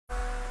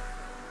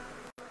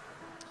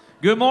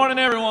Good morning,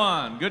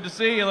 everyone. Good to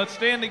see you. Let's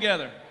stand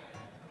together.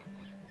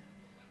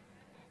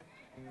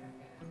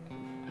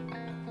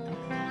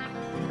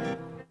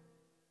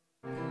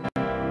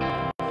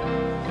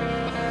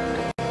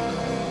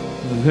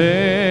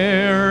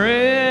 There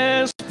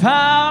is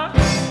power,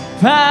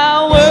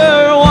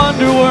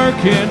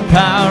 wonder-working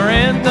power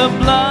in the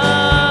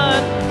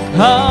blood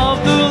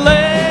of the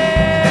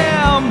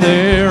Lamb.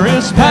 There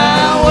is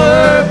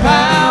power,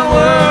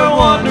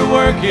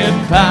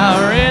 wonder-working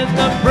power in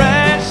the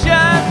precious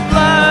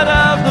blood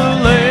of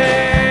the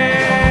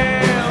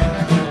Lamb.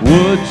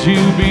 Would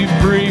you be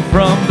free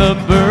from the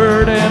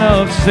burden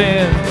of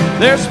sin?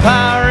 There's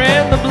power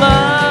in the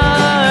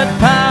blood,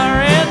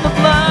 power in the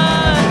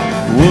blood.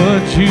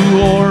 Would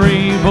you or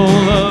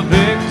evil a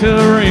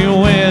victory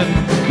win?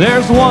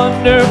 There's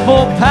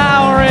wonderful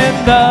power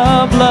in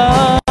the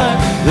blood.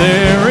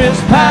 There is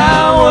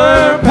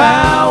power,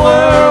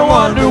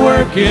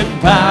 wonder-working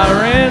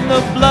power in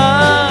the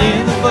blood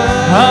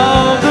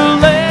of the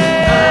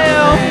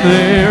Lamb.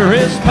 There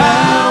is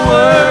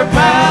power,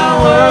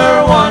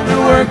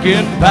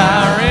 wonder-working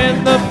power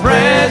in the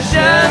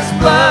precious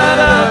blood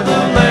of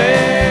the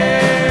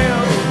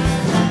Lamb.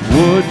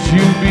 Would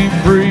you be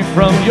free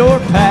from your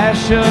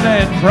passion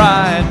and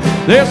pride?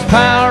 There's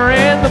power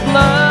in the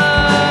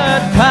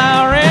blood,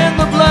 power in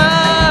the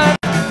blood.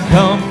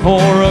 Come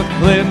for a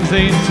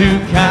cleansing to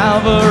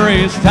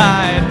Calvary's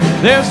tide.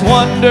 There's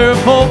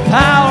wonderful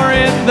power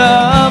in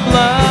the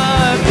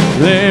blood.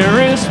 There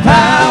is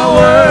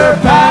power,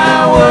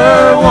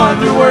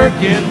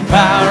 wonder-working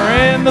power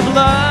in the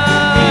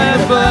blood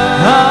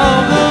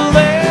of the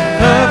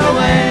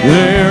Lamb.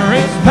 There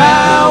is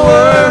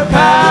power,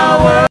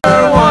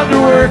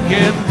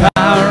 wonder-working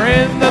power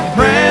in the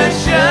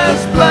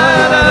precious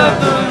blood of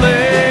the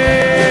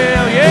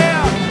Lamb.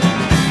 Yeah!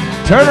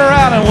 Turn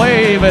around and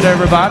wave at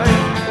everybody.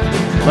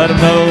 Let them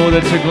know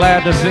that you're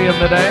glad to see them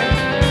today.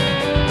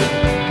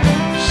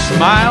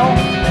 Smile.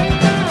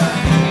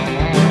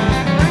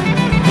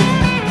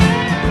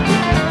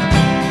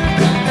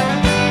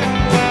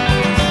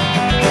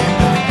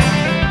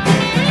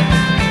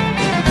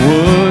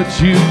 Would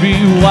you be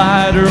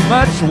whiter,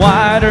 much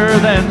whiter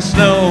than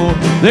snow?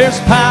 There's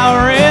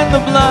power in the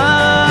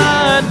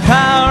blood,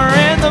 power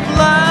in the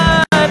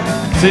blood.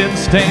 Sin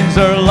stains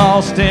are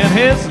lost in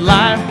His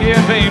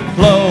life-giving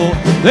flow.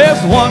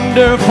 There's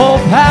wonderful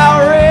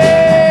power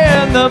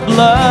in the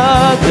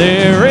blood.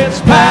 There is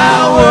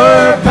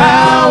power,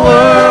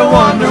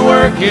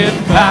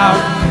 wonder-working power.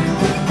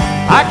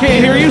 I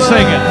can't hear you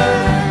singing.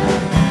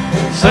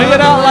 Sing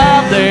it out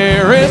loud.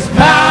 There is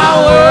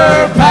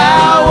power,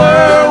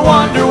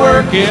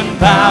 wonder-working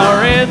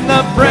power in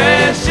the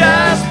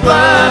precious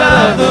blood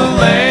of the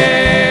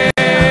Lamb.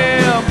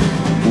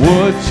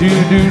 Would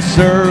you do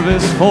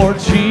service for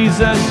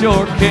Jesus,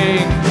 your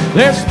King?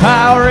 There's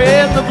power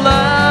in the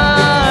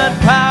blood,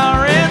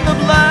 power in the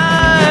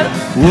blood.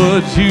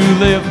 Would you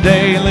live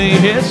daily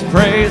His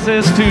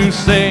praises to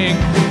sing?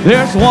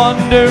 There's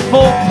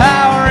wonderful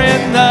power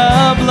in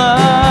the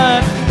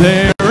blood.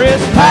 There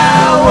is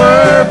power,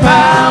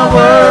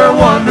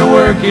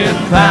 wonder-working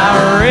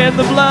power in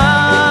the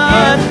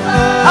blood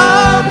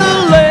of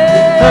the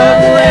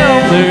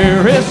Lamb.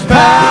 There is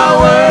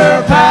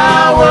power,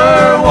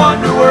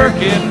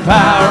 wonder-working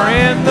power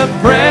in the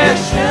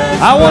precious.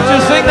 I want you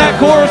to sing that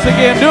chorus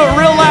again. Do it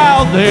real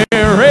loud.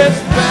 There is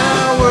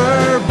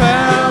power,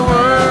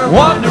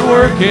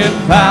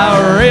 wonder-working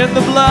power in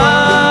the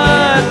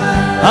blood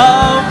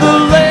of the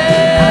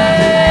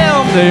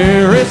Lamb.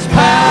 There is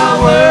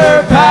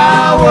power,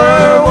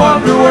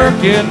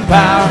 wonder-working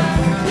power,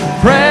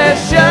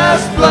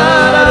 precious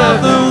blood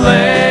of the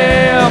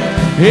Lamb,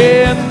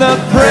 in the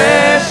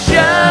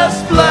precious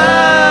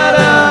blood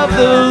of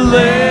the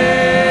Lamb.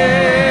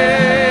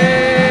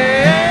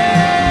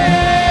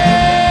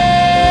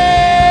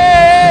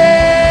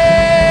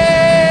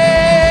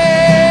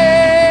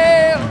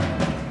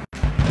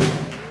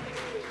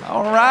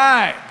 All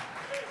right.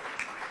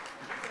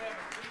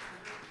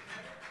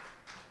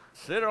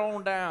 Sit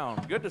on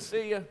down. Good to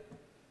see you.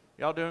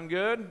 Y'all doing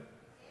good?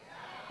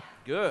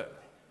 Good.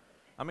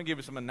 I'm going to give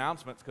you some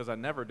announcements because I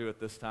never do it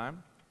this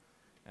time,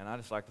 and I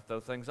just like to throw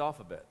things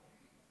off a bit.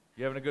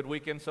 You having a good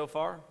weekend so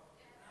far?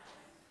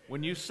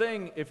 When you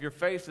sing, if your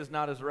face is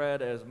not as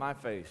red as my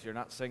face, you're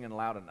not singing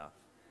loud enough,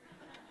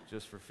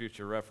 just for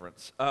future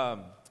reference.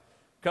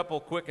 Couple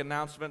quick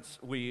announcements.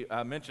 We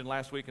mentioned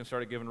last week and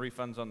started giving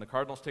refunds on the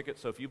Cardinals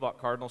tickets, so if you bought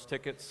Cardinals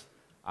tickets,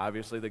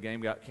 obviously the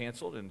game got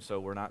canceled, and so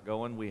we're not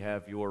going. We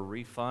have your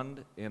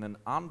refund in an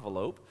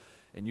envelope,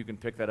 and you can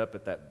pick that up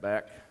at that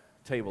back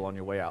table on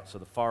your way out. So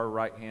the far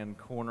right-hand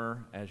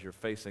corner as you're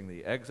facing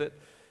the exit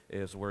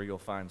is where you'll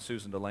find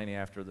Susan Delaney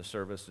after the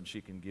service, and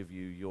she can give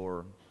you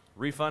your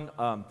refund.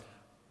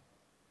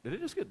 Did it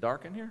just get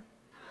dark in here?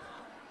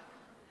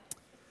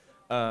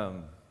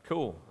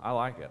 Cool. I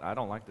like it. I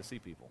don't like to see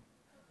people.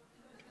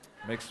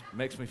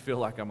 Makes me feel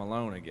like I'm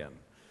alone again.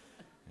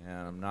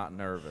 And I'm not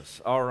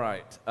nervous. All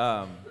right.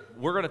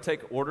 We're going to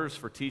take orders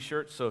for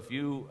T-shirts. So if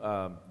you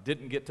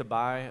didn't get to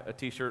buy a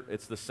T-shirt,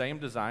 it's the same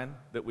design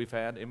that we've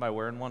had. Anybody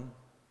wearing one?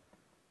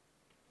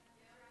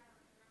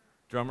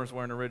 Drummer's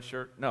wearing a Ridge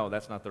shirt? No,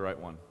 that's not the right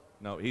one.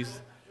 No, he's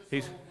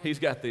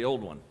got the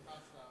old one.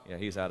 Yeah,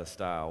 he's out of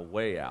style,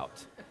 way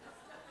out.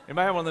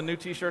 Anybody have one of the new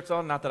T-shirts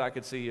on? Not that I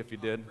could see if you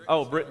did.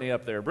 Oh, Brittany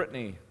up there.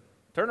 Brittany,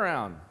 turn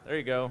around. There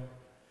you go.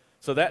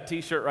 So that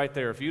T-shirt right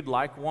there, if you'd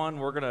like one,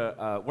 we're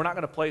not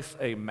gonna place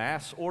a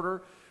mass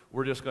order.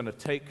 We're just gonna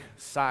take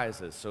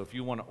sizes. So if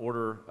you want to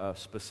order a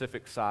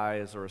specific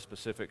size or a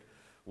specific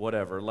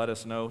whatever, let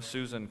us know.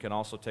 Susan can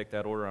also take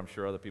that order. I'm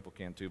sure other people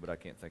can too, but I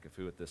can't think of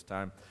who at this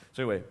time.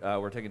 So anyway,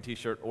 we're taking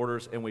T-shirt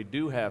orders, and we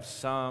do have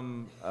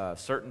some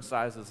certain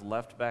sizes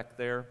left back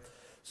there.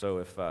 So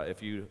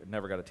if you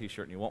never got a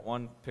T-shirt and you want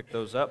one, pick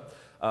those up.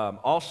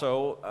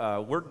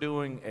 Also, we're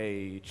doing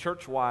a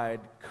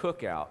church-wide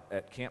cookout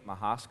at Camp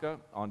Mahaska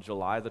on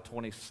July the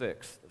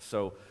 26th.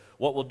 So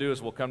what we'll do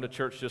is we'll come to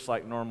church just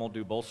like normal,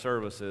 do both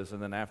services,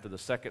 and then after the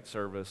second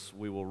service,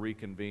 we will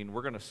reconvene.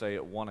 We're going to say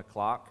at 1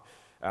 o'clock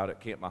out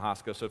at Camp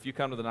Mahaska. So if you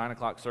come to the 9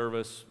 o'clock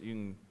service, you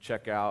can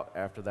check out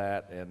after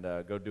that and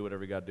go do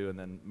whatever you got to do, and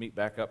then meet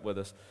back up with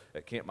us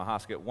at Camp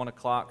Mahaska at 1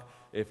 o'clock.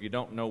 If you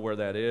don't know where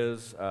that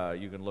is,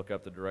 you can look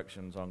up the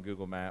directions on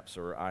Google Maps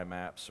or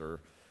iMaps, or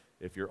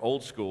if you're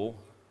old school,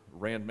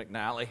 Rand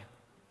McNally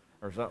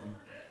or something,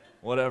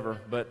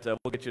 whatever. But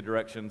we'll get you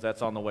directions.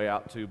 That's on the way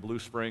out to Blue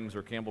Springs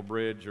or Campbell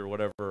Bridge or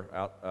whatever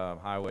out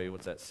highway.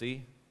 What's that,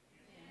 C?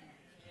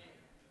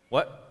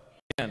 What?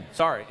 N.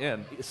 Sorry,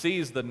 N. C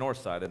is the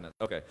north side, isn't it?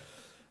 Okay.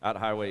 Out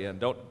Highway N.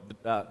 Don't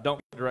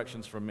get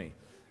directions from me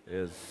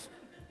is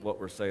what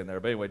we're saying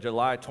there. But anyway,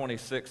 July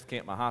 26th,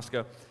 Camp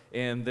Mahaska.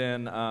 And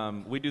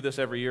then we do this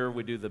every year.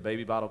 We do the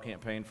baby bottle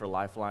campaign for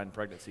Lifeline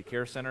Pregnancy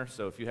Care Center.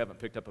 So if you haven't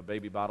picked up a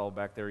baby bottle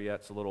back there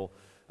yet, it's a little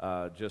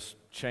just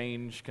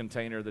change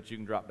container that you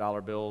can drop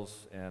dollar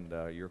bills and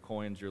your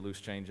coins, your loose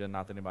change in.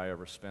 Not that anybody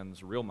ever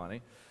spends real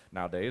money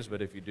nowadays,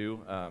 but if you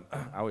do, I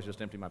always just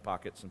empty my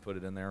pockets and put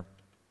it in there.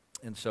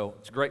 And so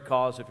it's a great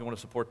cause. If you want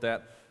to support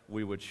that,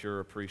 we would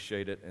sure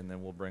appreciate it, and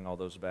then we'll bring all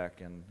those back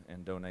and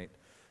donate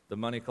the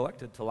money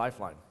collected to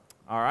Lifeline.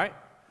 All right,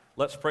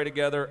 let's pray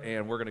together,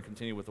 and we're going to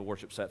continue with the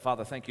worship set.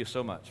 Father, thank you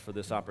so much for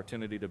this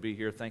opportunity to be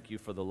here. Thank you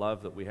for the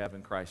love that we have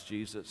in Christ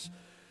Jesus.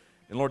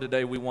 And Lord,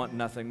 today we want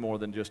nothing more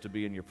than just to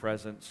be in your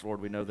presence.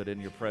 Lord, we know that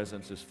in your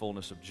presence is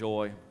fullness of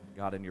joy.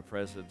 God, in your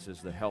presence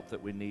is the help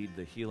that we need,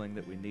 the healing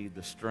that we need,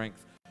 the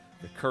strength,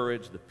 the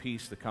courage, the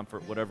peace, the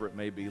comfort, whatever it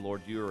may be.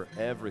 Lord, you are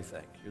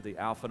everything. You're the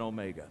Alpha and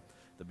Omega,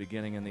 the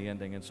beginning and the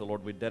ending. And so,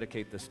 Lord, we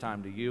dedicate this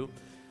time to you.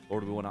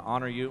 Lord, we want to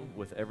honor you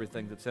with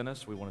everything that's in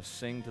us. We want to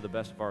sing to the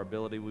best of our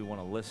ability. We want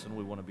to listen.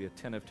 We want to be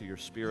attentive to your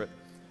Spirit.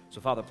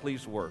 So, Father,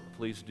 please work.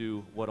 Please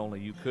do what only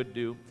you could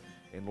do.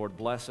 And, Lord,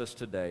 bless us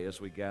today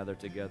as we gather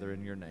together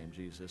in your name,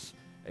 Jesus.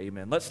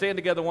 Amen. Let's stand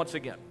together once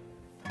again.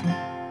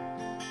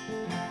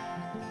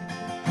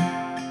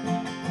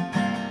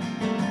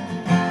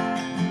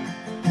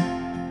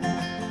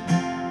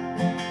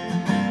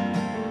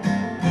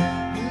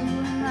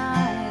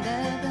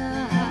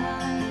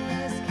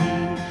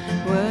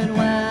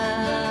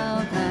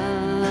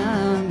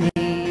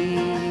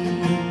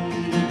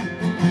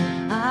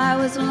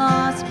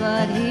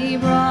 But he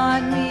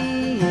brought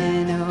me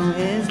in, oh,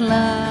 his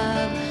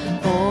love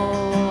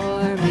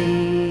for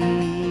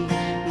me.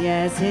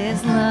 Yes,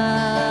 his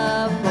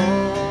love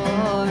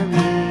for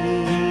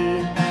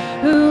me.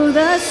 Who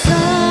the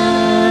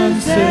Son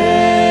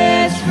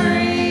sets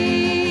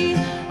free,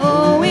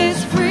 oh,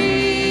 is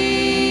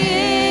free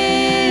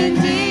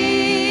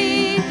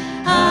indeed.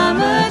 I'm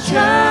a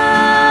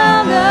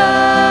child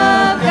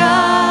of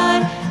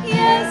God.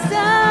 Yes,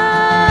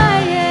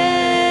 I am.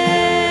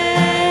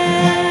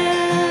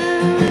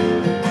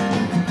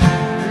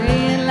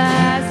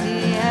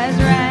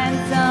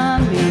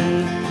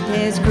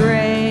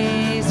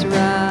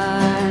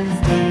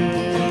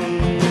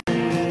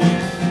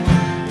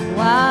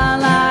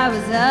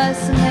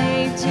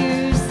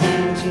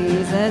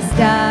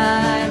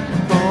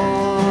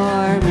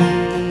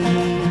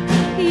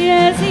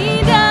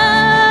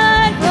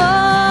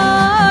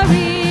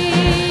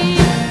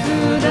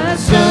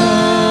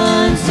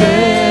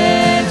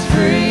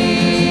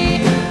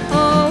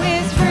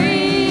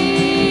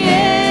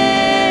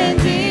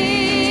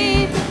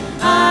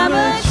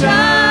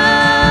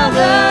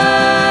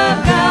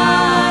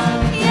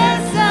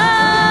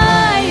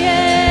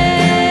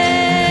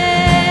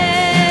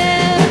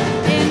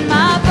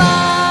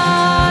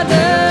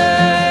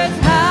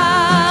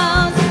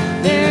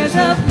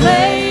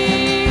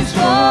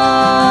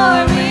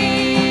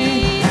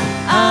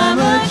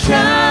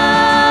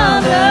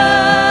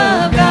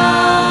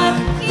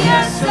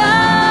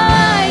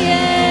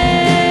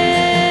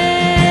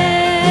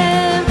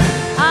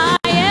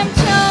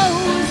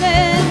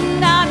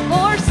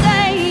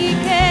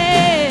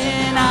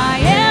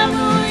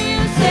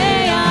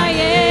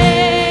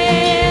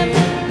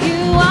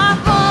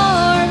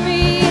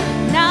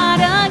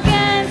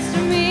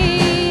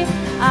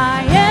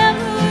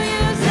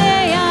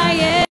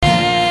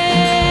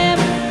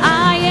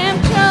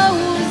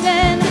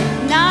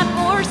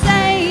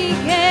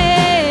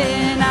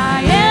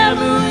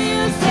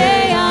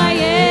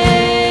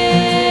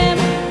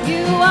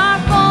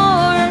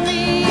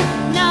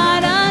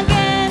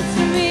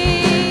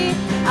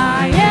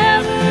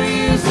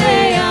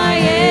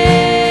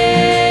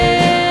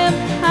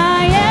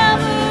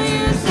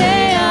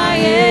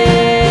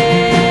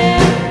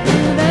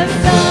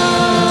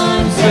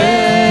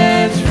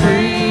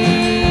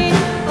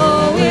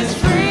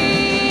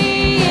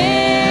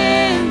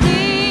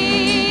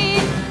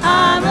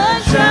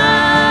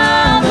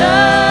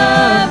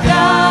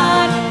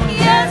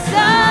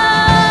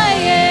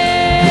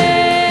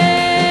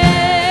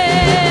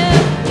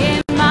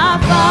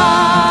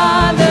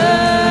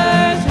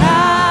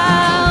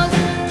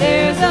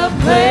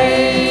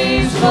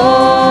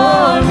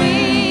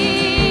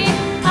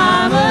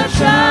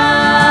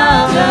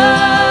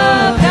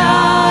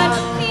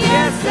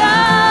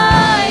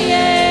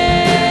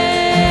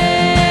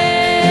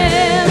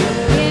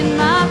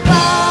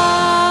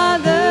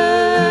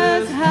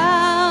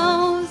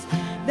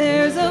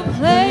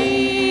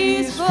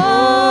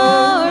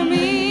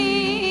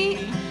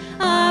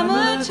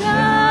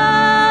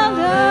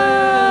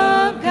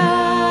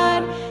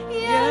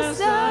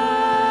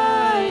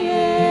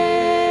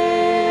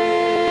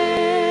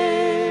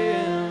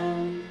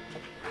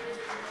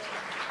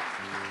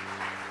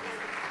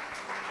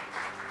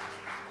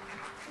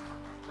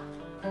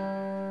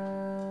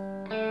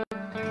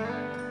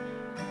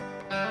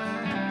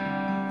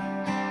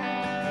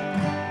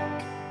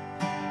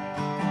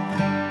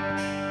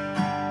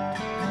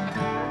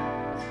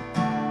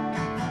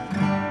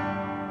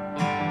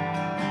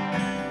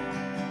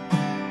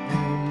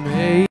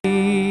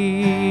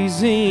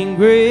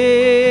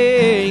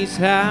 grace,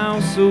 how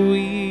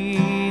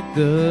sweet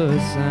the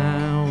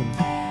sound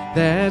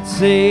that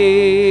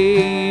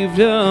saved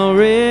a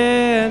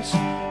wretch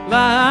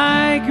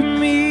like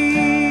me.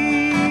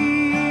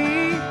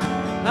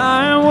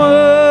 I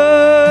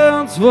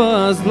once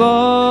was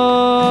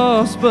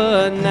lost,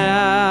 but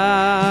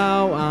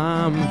now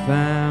I'm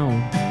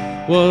found.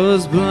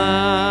 Was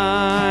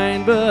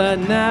blind, but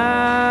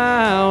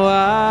now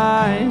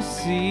I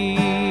see.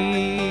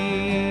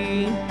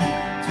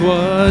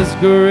 'Twas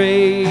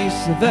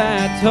grace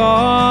that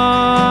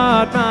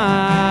taught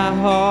my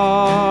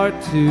heart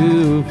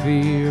to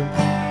fear,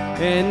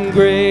 and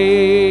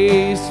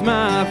grace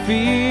my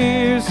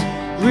fears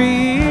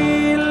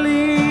relieved.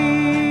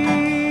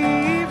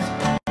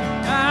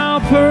 How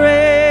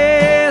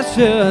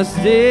precious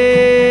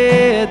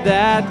did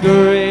that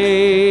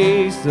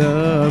grace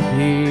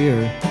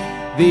appear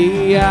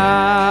the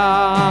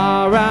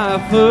hour I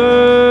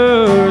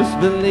first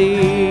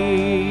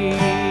believed.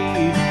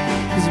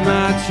 'Cause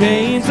my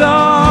chains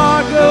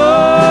are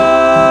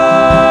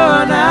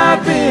gone,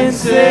 I've been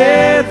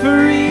set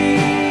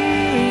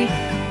free.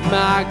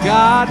 My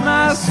God,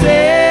 my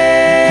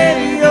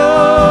Savior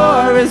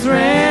has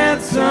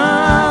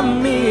ransomed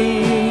me.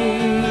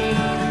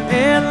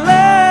 And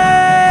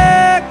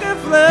like a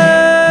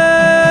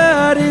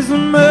flood, His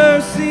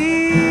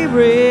mercy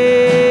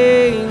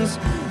reigns,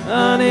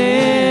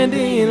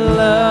 unending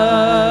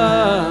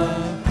love,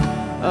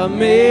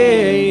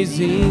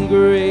 amazing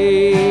grace.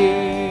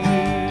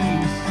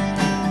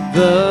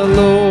 The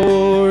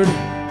Lord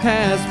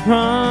has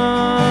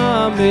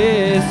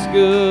promised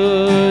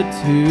good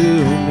to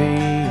me.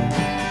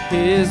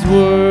 His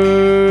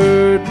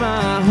word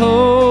my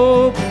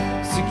hope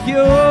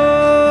secures.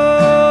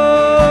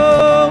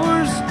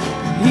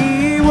 He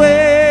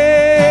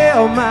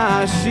will my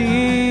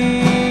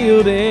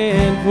shield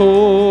and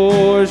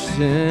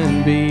portion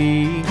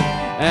be,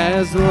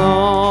 as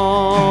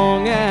long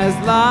as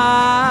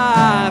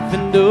life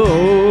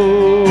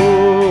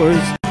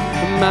endures.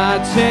 My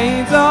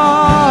chains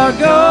are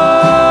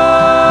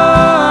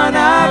gone,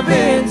 I've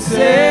been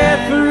set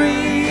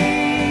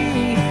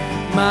free.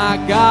 My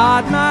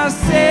God, my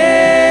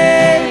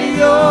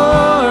Savior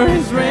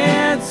has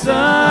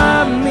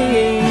ransomed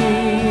me.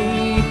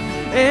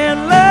 And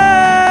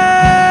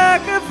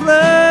like a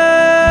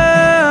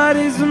flood,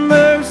 His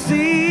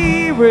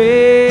mercy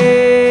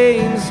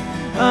reigns,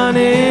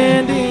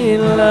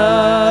 unending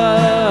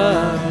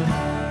love,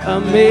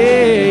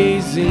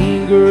 amazing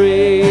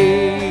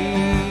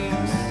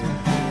grace.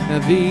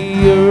 Now the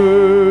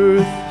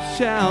earth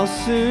shall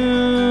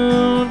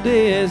soon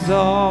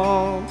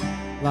dissolve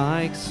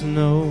like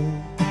snow,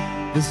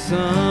 the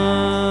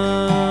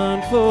sun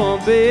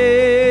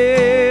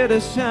forbid to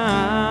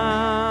shine.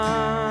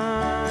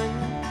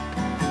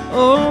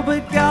 Oh,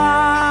 but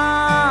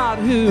God,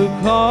 who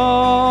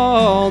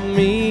called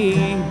me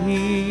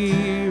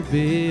here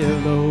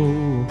below,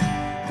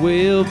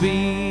 will be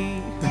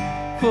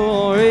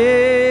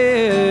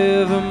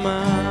forever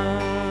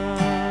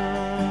mine,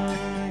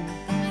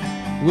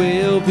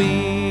 will be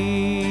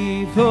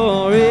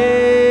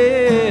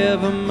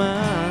forever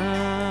mine.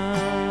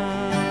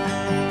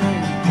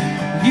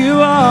 You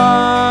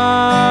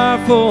are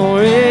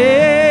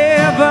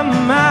forever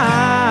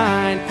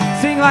mine.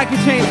 Sing like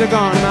your chains are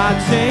gone. My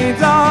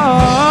chains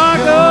are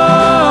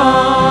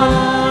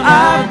gone,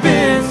 I've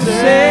been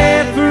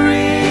set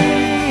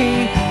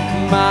free.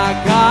 My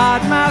God,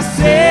 my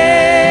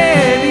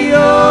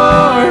Savior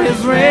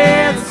has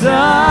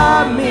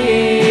ransomed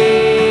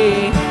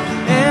me.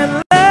 And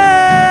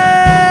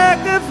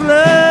like a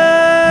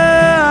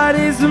flood,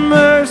 His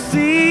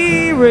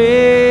mercy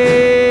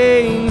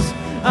reigns,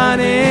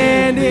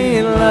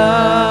 unending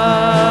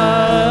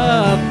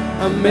love,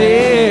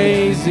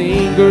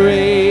 amazing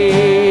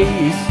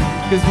grace.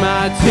 'Cause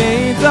my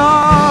chains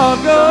are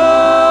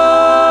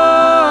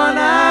gone,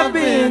 I've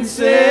been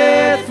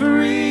set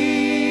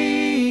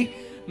free.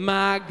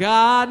 My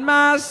God,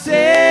 my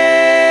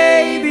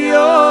Savior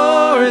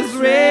has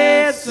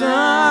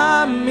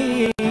ransomed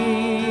me.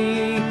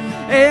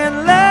 And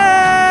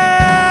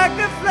like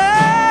a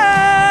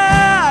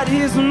flood,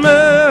 His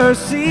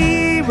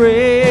mercy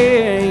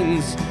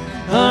reigns,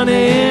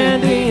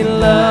 unending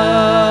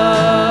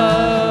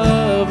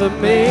love,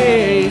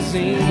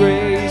 amazing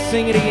grace.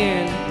 Sing it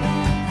again.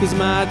 'Cause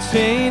my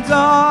chains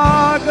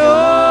are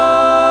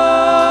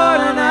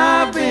gone and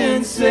I've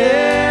been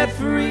set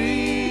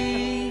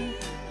free.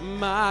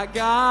 My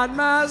God,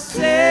 my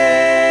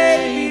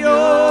Savior,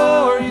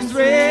 He's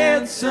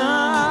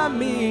ransomed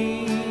me.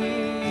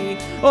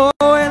 Oh,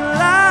 and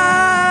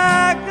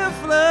like a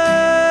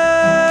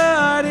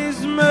flood, His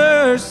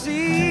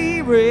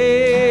mercy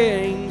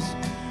reigns,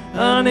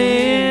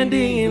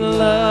 unending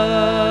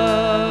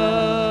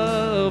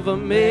love,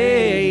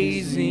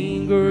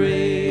 amazing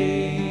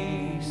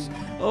grace.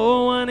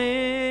 Oh,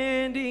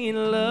 unending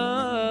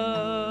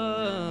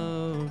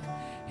love,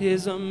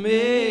 His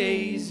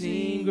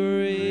amazing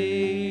grace.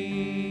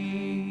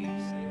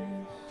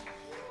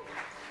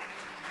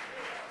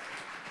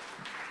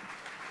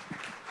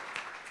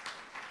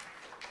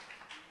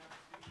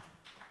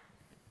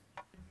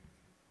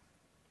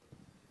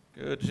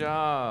 Good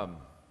job,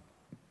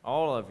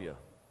 all of you.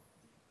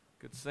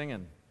 Good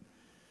singing.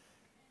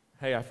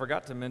 Hey, I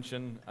forgot to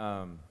mention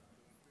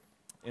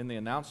in the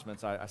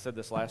announcements, I said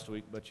this last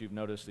week, but you've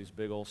noticed these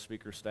big old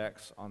speaker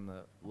stacks on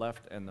the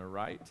left and the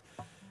right.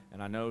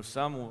 And I know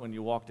some, when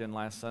you walked in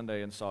last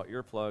Sunday and saw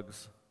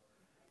earplugs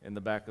in the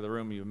back of the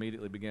room, you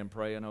immediately began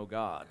praying, "Oh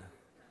God,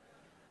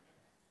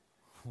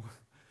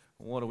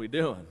 what are we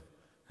doing?"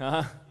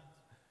 Huh?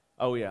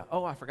 Oh yeah.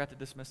 Oh, I forgot to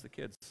dismiss the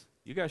kids.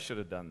 You guys should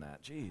have done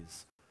that.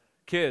 Jeez.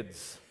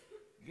 Kids,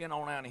 get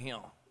on out of here.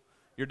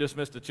 You're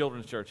dismissed to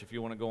Children's Church. If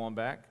you want to go on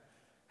back,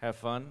 have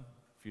fun.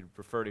 If you'd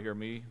prefer to hear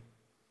me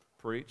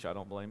preach, I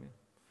don't blame you.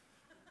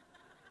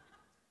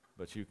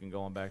 But you can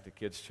go on back to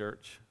Kids'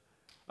 Church.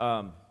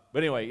 But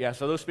anyway, yeah,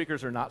 so those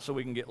speakers are not so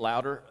we can get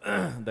louder.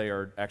 They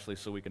are actually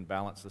so we can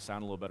balance the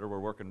sound a little better. We're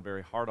working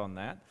very hard on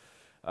that.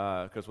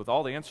 Because with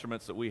all the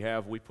instruments that we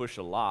have, we push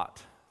a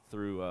lot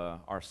through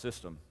our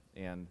system.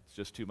 And it's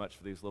just too much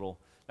for these little...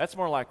 That's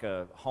more like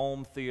a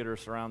home theater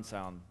surround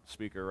sound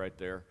speaker right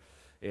there.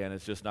 And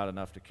it's just not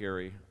enough to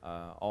carry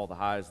all the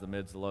highs, the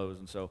mids, the lows.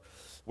 And so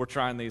we're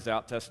trying these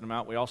out, testing them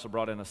out. We also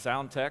brought in a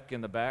sound tech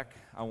in the back.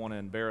 I want to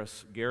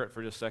embarrass Garrett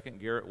for just a second.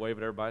 Garrett, wave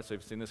at everybody. So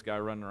you've seen this guy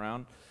running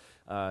around.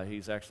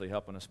 He's actually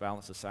helping us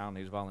balance the sound.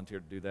 He's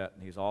volunteered to do that,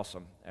 and he's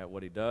awesome at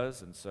what he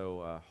does. And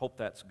so hope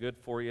that's good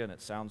for you and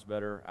it sounds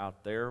better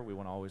out there. We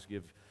want to always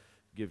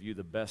give you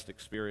the best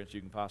experience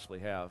you can possibly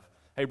have.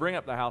 Hey, bring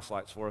up the house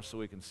lights for us so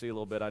we can see a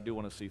little bit. I do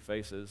want to see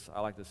faces.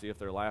 I like to see if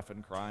they're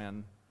laughing,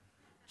 crying,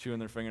 chewing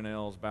their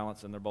fingernails,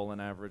 balancing their bowling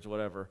average,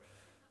 whatever,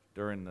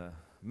 during the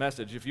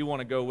message. If you want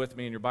to go with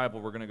me in your Bible,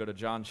 we're going to go to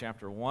John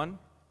chapter 1.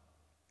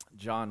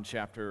 John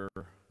chapter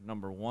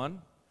number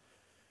 1.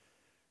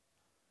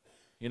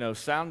 You know,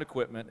 sound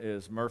equipment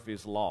is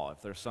Murphy's Law.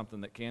 If there's something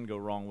that can go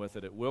wrong with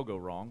it, it will go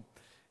wrong.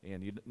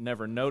 And you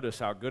never notice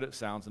how good it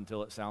sounds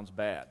until it sounds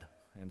bad.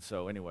 And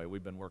so anyway,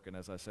 we've been working,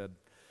 as I said,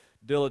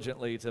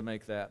 diligently to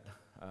make that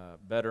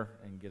better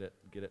and get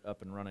it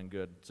up and running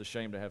good. It's a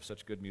shame to have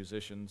such good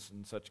musicians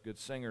and such good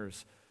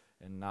singers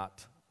and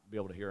not be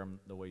able to hear them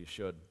the way you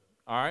should.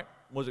 All right,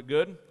 was it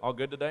good? All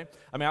good today?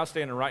 I mean, I was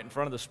standing right in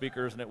front of the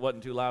speakers and it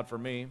wasn't too loud for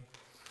me,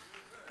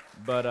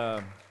 but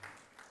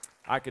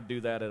I could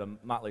do that at a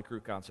Motley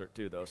Crue concert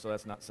too, though, so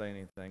that's not saying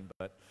anything.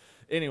 But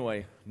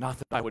anyway, not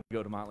that I would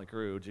go to Motley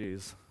Crue,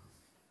 geez.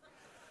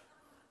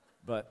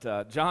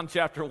 But John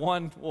chapter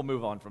 1, we'll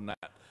move on from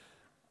that.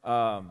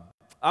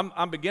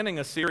 I'm beginning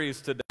a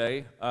series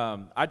today.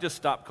 I just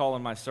stopped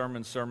calling my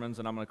sermons,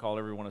 and I'm going to call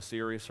everyone a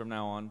series from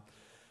now on,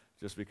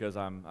 just because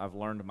I've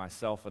learned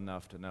myself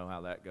enough to know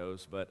how that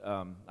goes. But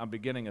I'm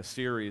beginning a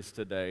series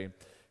today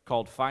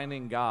called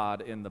Finding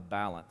God in the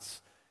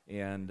Balance.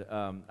 And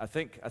I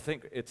think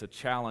it's a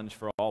challenge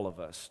for all of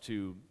us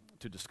to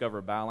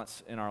discover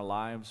balance in our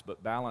lives,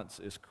 but balance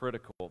is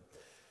critical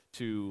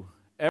to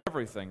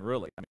everything,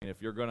 really. I mean,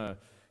 if you're going to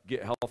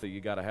get healthy,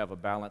 you got to have a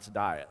balanced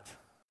diet.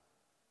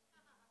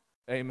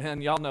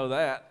 Amen. Y'all know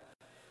that.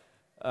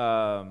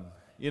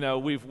 You know,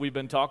 we've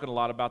been talking a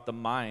lot about the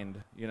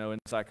mind. You know, in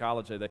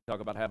psychology, they talk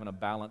about having a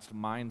balanced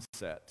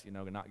mindset. You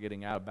know, not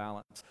getting out of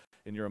balance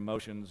in your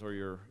emotions or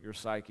your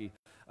psyche.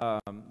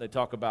 They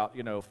talk about,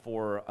 you know,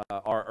 for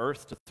our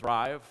earth to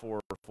thrive, for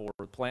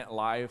plant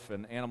life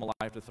and animal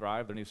life to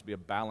thrive, there needs to be a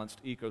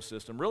balanced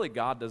ecosystem. Really,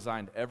 God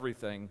designed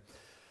everything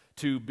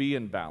to be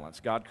in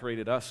balance. God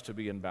created us to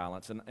be in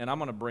balance. And I'm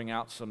going to bring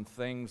out some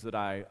things that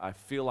I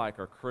feel like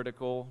are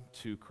critical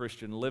to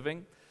Christian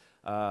living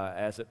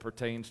as it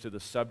pertains to the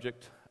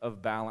subject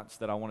of balance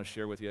that I want to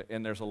share with you.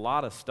 And there's a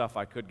lot of stuff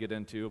I could get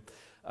into,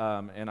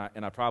 and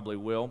I probably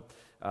will.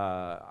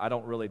 I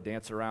don't really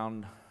dance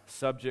around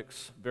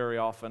subjects very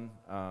often.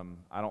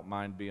 I don't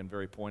mind being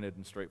very pointed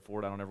and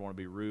straightforward. I don't ever want to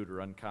be rude or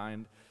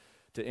unkind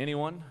to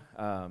anyone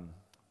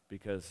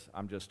because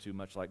I'm just too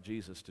much like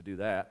Jesus to do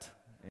that.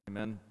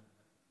 Amen.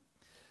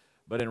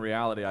 But in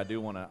reality, I do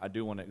want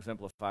to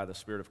exemplify the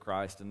Spirit of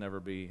Christ and never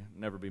be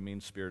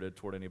mean-spirited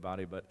toward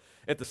anybody. But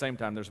at the same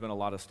time, there's been a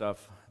lot of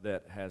stuff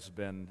that has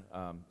been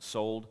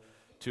sold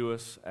to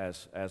us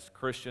as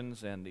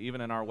Christians and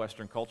even in our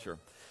Western culture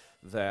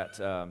that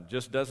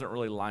just doesn't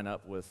really line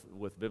up with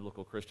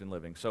biblical Christian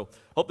living. So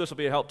hope this will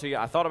be a help to you.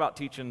 I thought about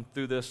teaching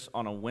through this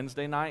on a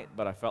Wednesday night,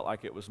 but I felt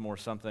like it was more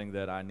something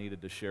that I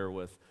needed to share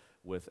with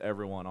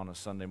everyone on a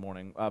Sunday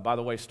morning. By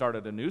the way,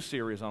 started a new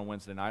series on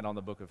Wednesday night on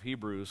the book of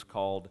Hebrews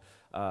called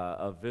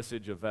A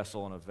Visage, a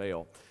Vessel, and a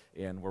Veil.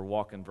 And we're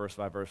walking verse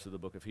by verse through the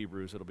book of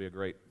Hebrews. It'll be a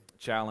great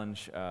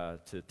challenge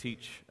to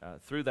teach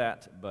through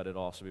that, but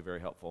it'll also be very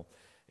helpful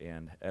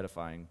and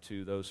edifying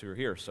to those who are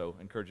here. So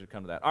I encourage you to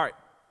come to that. All right,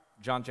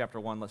 John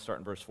chapter 1, let's start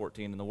in verse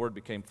 14. And the Word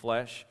became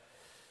flesh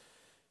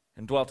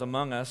and dwelt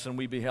among us, and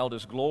we beheld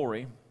His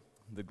glory.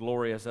 The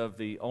glory as of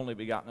the only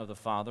begotten of the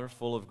Father,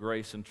 full of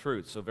grace and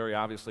truth. So very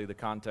obviously the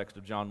context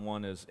of John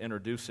 1 is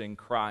introducing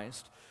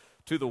Christ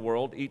to the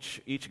world.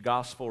 Each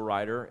gospel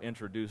writer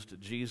introduced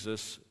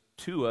Jesus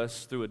to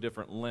us through a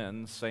different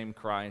lens. Same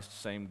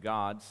Christ, same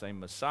God, same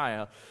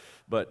Messiah.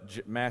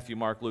 But Matthew,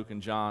 Mark, Luke,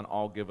 and John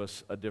all give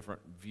us a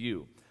different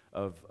view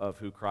of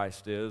who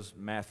Christ is.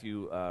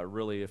 Matthew,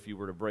 really, if you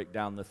were to break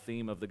down the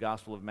theme of the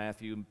Gospel of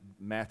Matthew,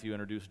 Matthew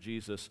introduced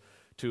Jesus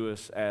to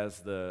us as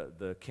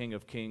the King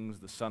of Kings,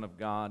 the Son of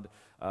God.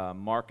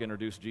 Mark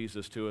introduced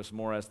Jesus to us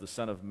more as the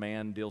Son of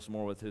Man, deals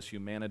more with his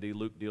humanity.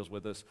 Luke deals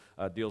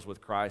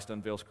with Christ,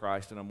 unveils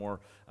Christ in a more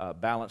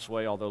balanced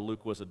way, although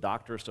Luke was a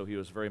doctor, so he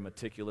was very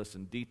meticulous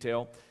in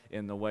detail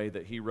in the way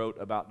that he wrote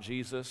about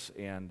Jesus,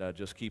 and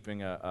just keeping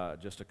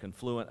just a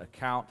confluent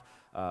account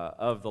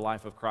of the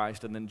life of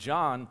Christ. And then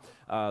John,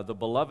 the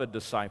beloved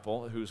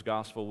disciple, whose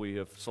gospel we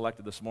have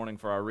selected this morning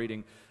for our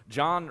reading,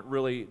 John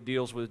really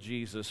deals with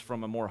Jesus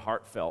from a more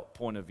heartfelt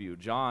point of view.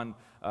 John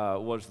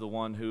was the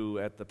one who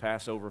at the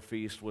Passover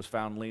feast was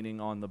found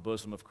leaning on the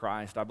bosom of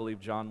Christ. I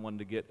believe John wanted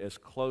to get as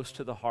close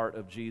to the heart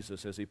of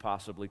Jesus as he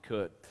possibly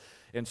could.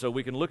 And so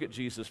we can look at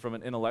Jesus from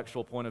an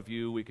intellectual point of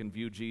view. We can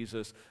view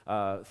Jesus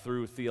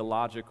through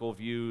theological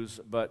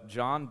views. But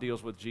John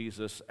deals with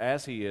Jesus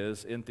as he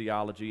is in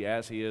theology,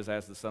 as he is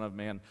as the Son of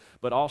Man,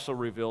 but also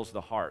reveals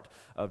the heart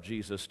of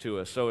Jesus to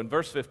us. So in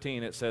verse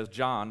 15 it says,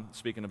 John,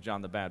 speaking of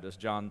John the Baptist,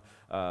 John,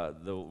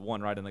 the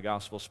one right in the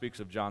gospel, speaks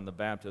of John the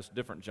Baptist,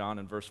 different John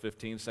in verse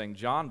 15, saying,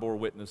 John bore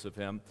witness of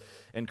him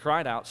and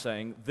cried out,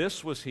 saying,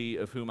 this was he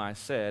of whom I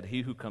said,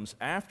 he who comes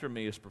after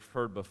me is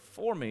preferred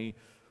before me,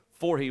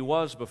 for he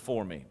was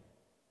before me.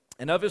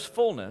 And of his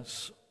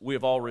fullness we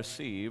have all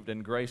received,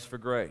 and grace for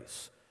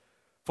grace.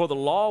 For the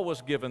law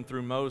was given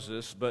through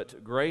Moses,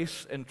 but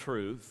grace and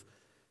truth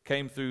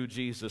came through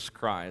Jesus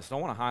Christ. I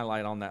want to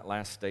highlight on that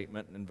last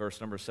statement in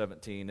verse number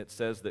 17. It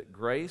says that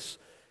grace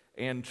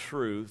and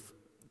truth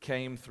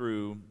came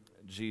through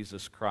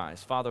Jesus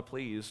Christ. Father,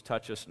 please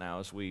touch us now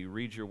as we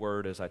read your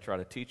word, as I try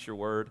to teach your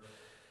word.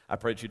 I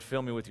pray that you'd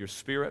fill me with your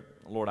Spirit.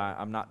 Lord,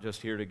 I'm not just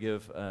here to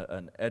give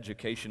an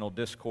educational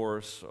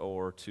discourse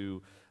or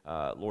to,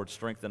 Lord,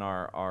 strengthen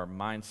our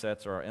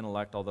mindsets or our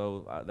intellect,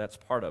 although that's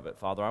part of it.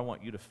 Father, I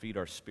want you to feed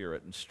our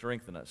spirit and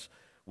strengthen us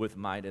with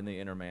might in the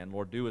inner man.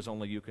 Lord, do as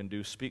only you can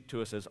do. Speak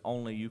to us as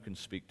only you can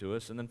speak to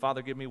us. And then,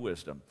 Father, give me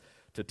wisdom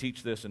to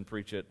teach this and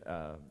preach it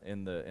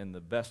in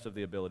the best of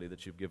the ability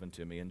that you've given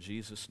to me. In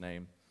Jesus'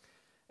 name,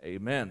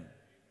 amen.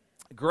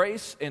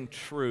 Grace and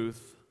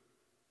truth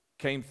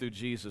came through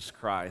Jesus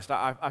Christ.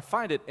 I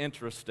find it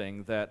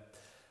interesting that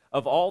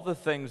of all the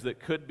things that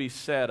could be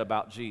said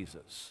about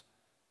Jesus,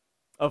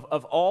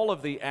 of all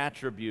of the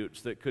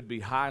attributes that could be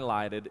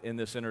highlighted in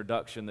this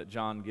introduction that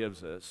John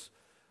gives us,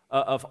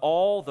 of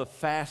all the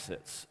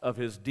facets of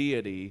his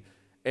deity,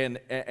 and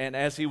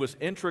as he was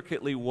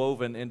intricately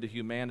woven into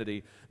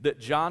humanity, that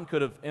John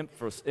could have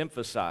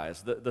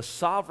emphasized, the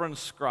sovereign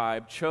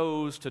scribe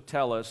chose to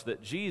tell us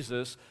that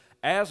Jesus,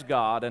 as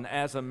God and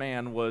as a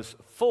man, was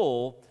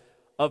full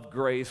of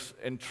grace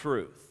and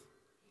truth.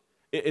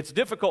 It's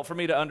difficult for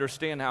me to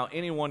understand how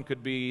anyone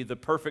could be the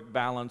perfect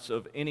balance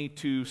of any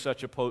two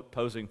such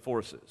opposing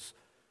forces.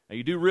 Now,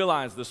 you do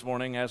realize this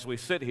morning as we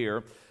sit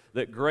here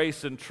that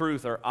grace and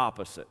truth are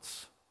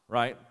opposites,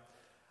 right?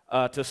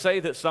 To say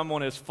that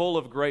someone is full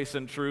of grace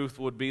and truth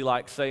would be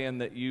like saying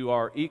that you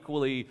are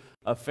equally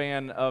a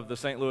fan of the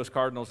St. Louis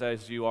Cardinals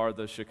as you are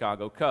the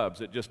Chicago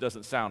Cubs. It just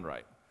doesn't sound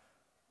right.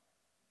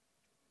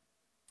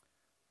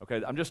 Okay,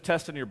 I'm just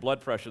testing your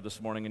blood pressure this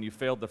morning, and you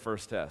failed the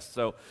first test.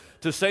 So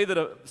to say that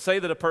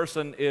a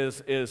person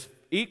is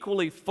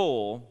equally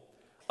full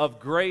of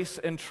grace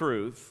and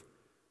truth,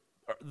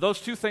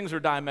 those two things are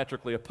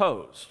diametrically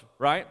opposed,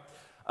 right?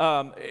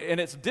 And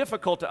it's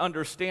difficult to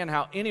understand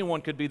how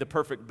anyone could be the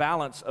perfect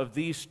balance of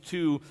these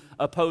two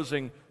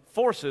opposing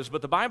forces.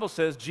 But the Bible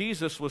says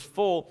Jesus was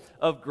full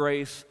of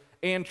grace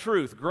and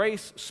truth.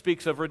 Grace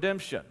speaks of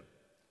redemption.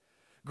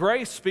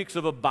 Grace speaks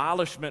of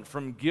abolishment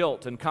from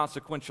guilt and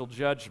consequential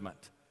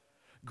judgment.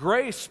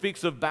 Grace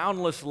speaks of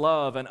boundless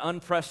love and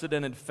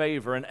unprecedented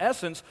favor. In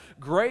essence,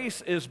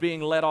 grace is being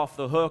let off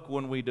the hook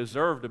when we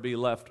deserve to be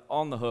left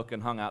on the hook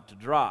and hung out to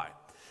dry.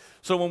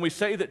 So when we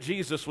say that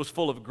Jesus was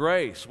full of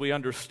grace, we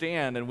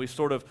understand and we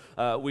sort of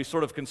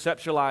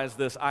conceptualize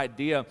this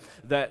idea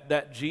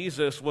that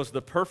Jesus was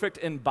the perfect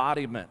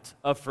embodiment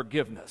of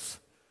forgiveness.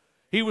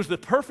 He was the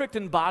perfect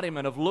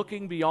embodiment of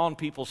looking beyond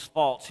people's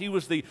faults. He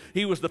was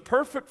the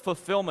perfect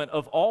fulfillment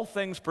of all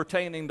things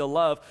pertaining to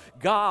love.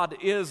 God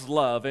is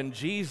love, and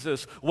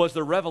Jesus was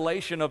the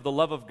revelation of the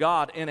love of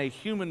God in a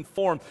human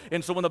form.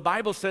 And so when the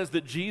Bible says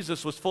that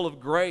Jesus was full of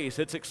grace,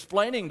 it's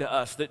explaining to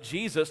us that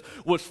Jesus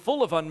was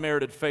full of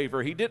unmerited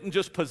favor. He didn't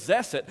just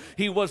possess it.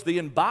 He was the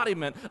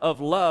embodiment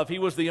of love. He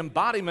was the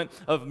embodiment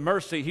of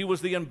mercy. He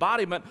was the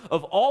embodiment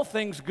of all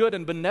things good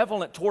and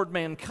benevolent toward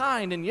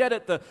mankind. And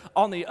yet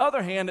on the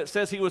other hand, it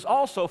says he was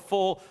also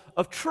full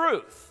of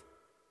truth.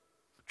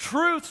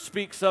 Truth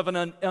speaks of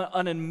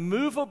an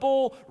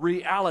immovable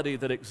reality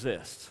that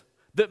exists,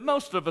 that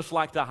most of us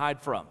like to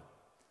hide from.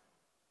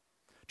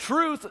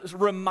 Truth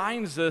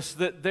reminds us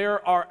that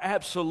there are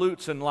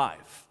absolutes in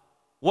life.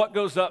 What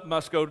goes up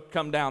must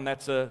come down.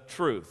 That's a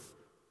truth,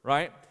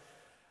 right?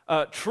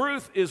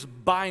 Truth is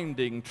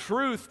binding.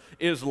 Truth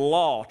is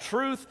law.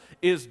 Truth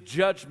is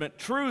judgment.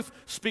 Truth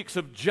speaks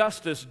of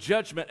justice,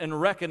 judgment,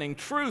 and reckoning.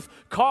 Truth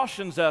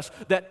cautions us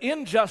that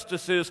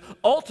injustices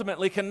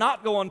ultimately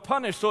cannot go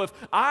unpunished. So if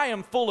I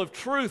am full of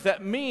truth,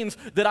 that means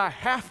that I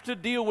have to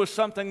deal with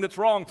something that's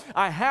wrong.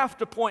 I have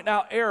to point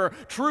out error.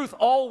 Truth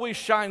always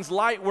shines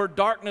light where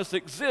darkness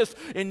exists,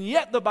 and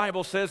yet the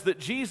Bible says that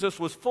Jesus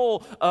was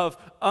full of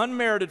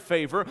unmerited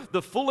favor,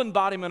 the full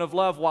embodiment of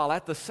love, while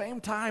at the same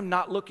time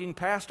not looking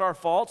past our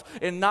faults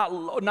and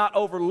not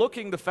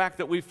overlooking the fact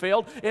that we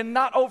failed and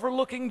not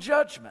overlooking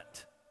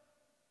judgment.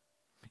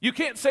 You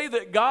can't say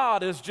that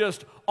God is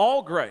just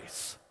all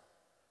grace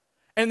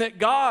and that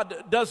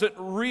God doesn't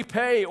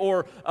repay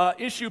or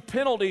issue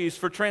penalties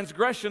for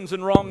transgressions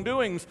and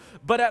wrongdoings,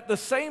 but at the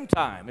same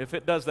time, if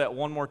it does that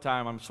one more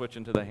time, I'm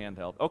switching to the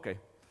handheld. Okay.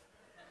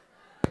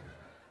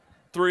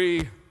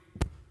 3,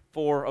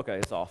 4, okay,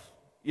 it's off.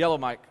 Yellow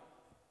mic.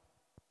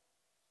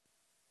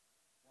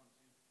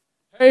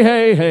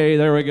 Hey,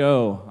 there we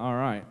go. All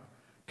right.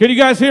 Can you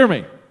guys hear me?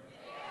 Yeah.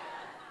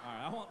 All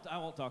right, I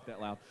won't talk that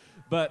loud.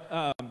 But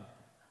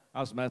I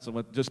was messing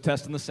with, just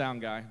testing the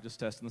sound guy,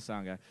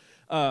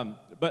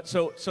 But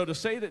so to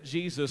say that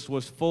Jesus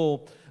was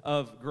full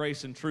of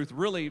grace and truth,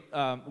 really,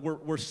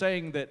 we're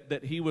saying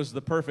that he was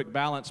the perfect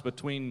balance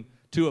between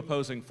two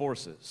opposing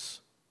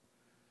forces.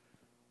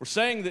 We're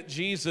saying that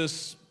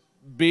Jesus,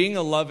 being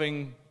a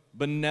loving,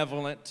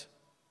 benevolent,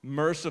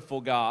 merciful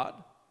God,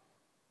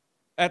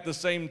 at the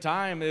same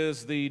time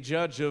is the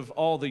judge of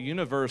all the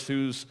universe,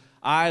 whose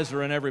eyes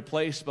are in every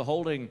place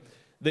beholding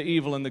the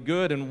evil and the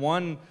good, and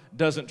one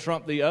doesn't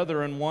trump the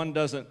other and one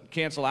doesn't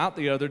cancel out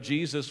the other.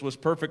 Jesus was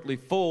perfectly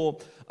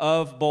full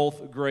of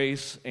both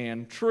grace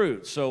and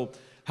truth. So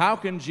how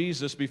can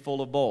Jesus be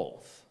full of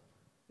both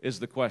is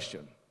the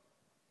question.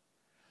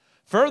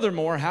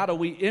 Furthermore, how do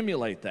we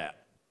emulate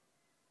that?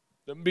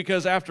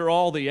 Because after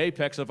all, the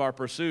apex of our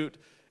pursuit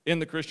in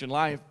the Christian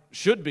life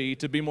should be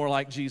to be more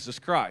like Jesus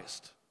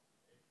Christ.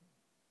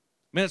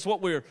 Man, it's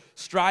what we're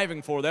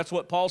striving for. That's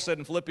what Paul said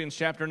in Philippians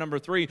chapter number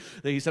 3.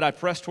 That he said, I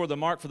press toward the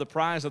mark for the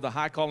prize of the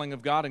high calling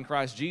of God in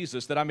Christ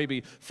Jesus, that I may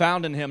be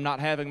found in him, not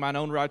having mine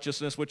own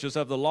righteousness, which is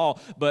of the law,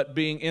 but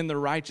being in the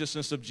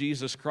righteousness of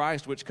Jesus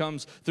Christ, which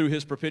comes through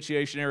his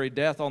propitiationary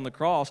death on the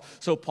cross.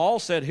 So Paul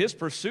said his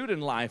pursuit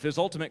in life, his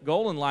ultimate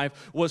goal in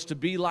life, was to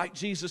be like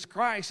Jesus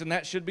Christ, and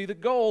that should be the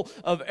goal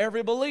of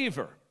every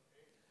believer.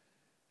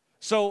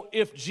 So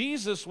if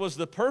Jesus was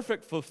the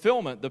perfect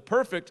fulfillment, the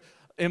perfect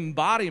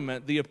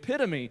embodiment, the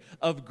epitome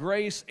of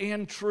grace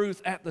and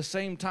truth at the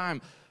same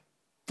time,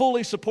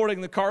 fully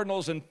supporting the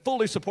Cardinals and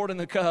fully supporting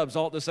the Cubs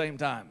all at the same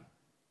time.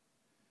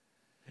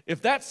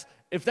 If that's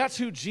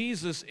who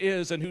Jesus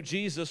is and who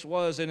Jesus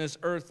was in his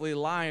earthly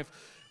life,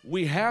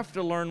 we have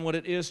to learn what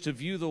it is to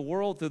view the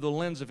world through the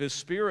lens of his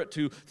Spirit,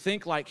 to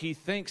think like he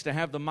thinks, to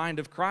have the mind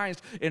of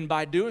Christ, and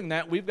by doing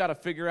that, we've got to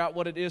figure out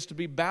what it is to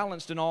be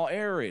balanced in all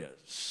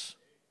areas.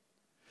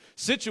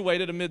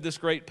 Situated amid this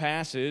great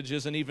passage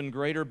is an even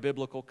greater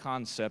biblical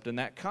concept, and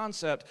that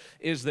concept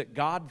is that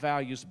God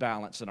values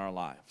balance in our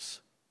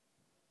lives.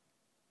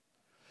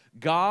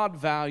 God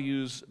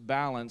values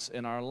balance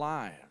in our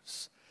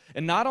lives.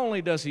 And not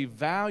only does he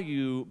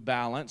value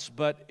balance,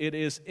 but it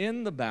is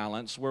in the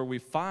balance where we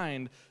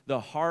find the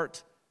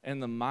heart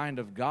and the mind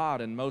of God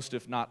in most,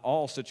 if not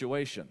all,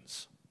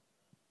 situations.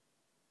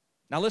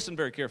 Now listen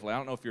very carefully. I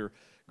don't know if you're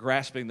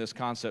grasping this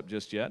concept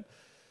just yet.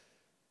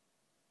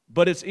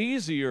 But it's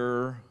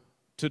easier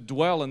to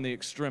dwell in the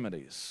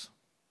extremities.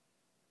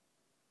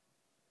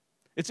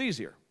 It's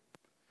easier.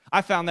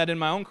 I found that in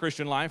my own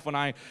Christian life. When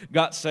I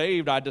got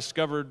saved, I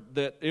discovered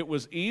that it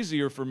was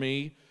easier for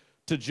me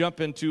to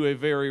jump into a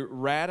very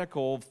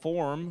radical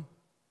form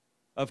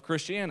of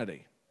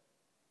Christianity.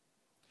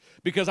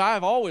 Because I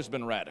have always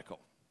been radical.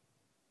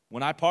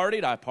 When I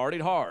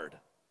partied hard.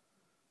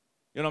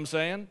 You know what I'm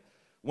saying?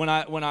 When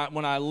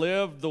I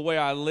lived the way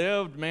I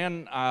lived,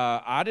 man,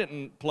 I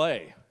didn't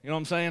play. You know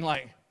what I'm saying?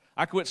 Like,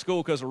 I quit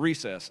school because of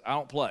recess. I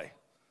don't play.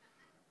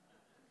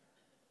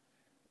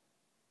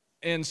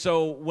 And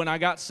so when I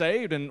got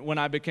saved and when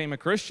I became a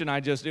Christian,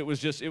 it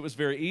was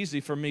very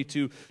easy for me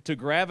to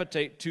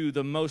gravitate to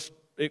the most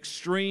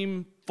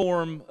extreme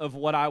form of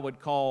what I would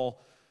call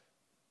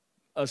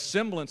a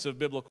semblance of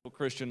biblical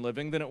Christian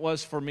living than it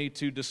was for me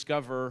to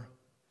discover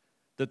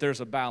that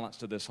there's a balance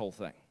to this whole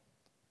thing.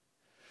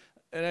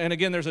 And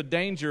again, there's a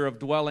danger of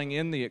dwelling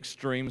in the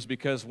extremes,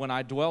 because when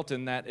I dwelt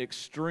in that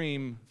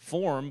extreme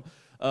form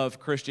of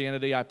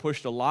Christianity, I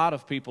pushed a lot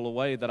of people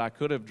away that I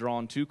could have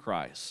drawn to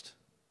Christ.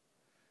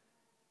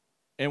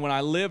 And when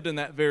I lived in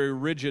that very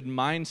rigid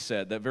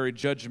mindset, that very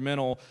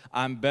judgmental,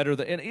 I'm better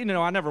than, and you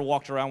know, I never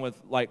walked around with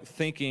like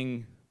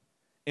thinking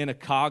in a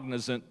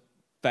cognizant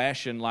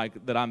fashion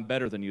like that I'm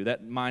better than you.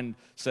 That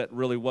mindset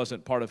really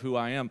wasn't part of who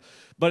I am.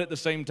 But at the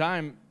same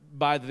time,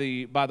 by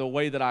the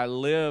way that I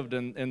lived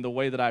and the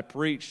way that I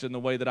preached and the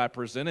way that I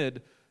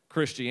presented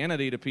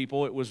Christianity to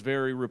people, it was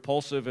very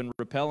repulsive and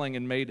repelling,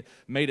 and made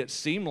it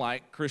seem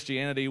like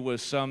Christianity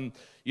was some,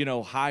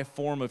 high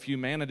form of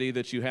humanity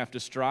that you have to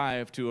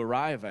strive to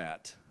arrive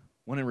at,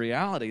 when in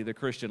reality, the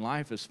Christian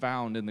life is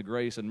found in the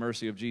grace and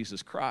mercy of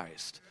Jesus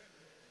Christ.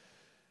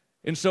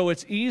 And so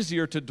it's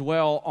easier to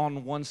dwell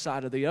on one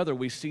side or the other.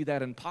 We see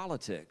that in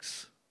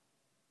politics.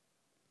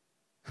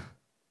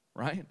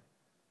 Right?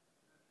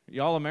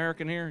 Y'all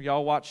American here?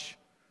 Y'all watch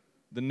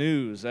the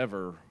news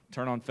ever?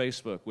 Turn on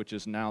Facebook, which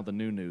is now the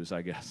new news,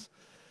 I guess.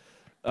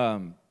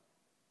 You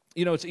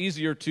know, it's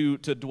easier to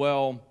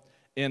dwell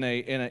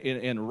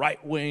in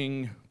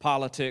right-wing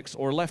politics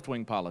or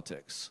left-wing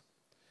politics.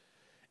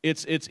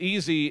 It's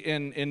easy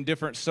in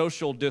different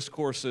social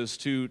discourses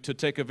to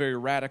take a very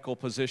radical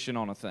position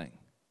on a thing,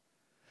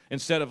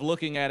 instead of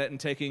looking at it and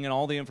taking in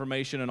all the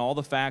information and all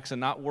the facts and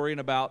not worrying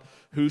about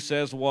who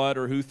says what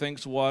or who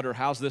thinks what or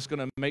how's this going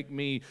to make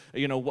me,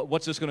 you know,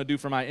 what's this going to do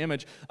for my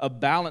image. A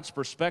balanced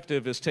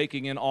perspective is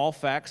taking in all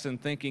facts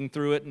and thinking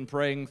through it and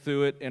praying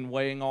through it and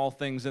weighing all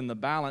things in the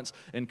balance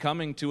and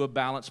coming to a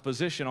balanced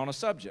position on a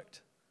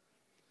subject.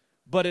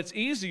 But it's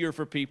easier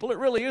for people, it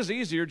really is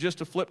easier just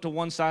to flip to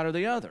one side or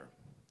the other.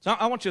 So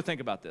I want you to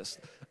think about this.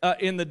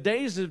 In the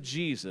days of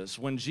Jesus,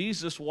 when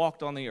Jesus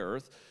walked on the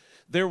earth,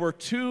 there were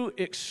two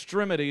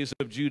extremities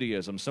of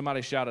Judaism.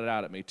 Somebody shouted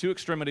out at me. Two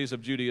extremities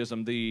of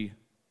Judaism, the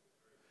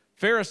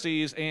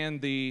Pharisees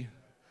and the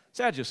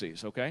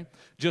Sadducees, okay?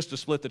 Just to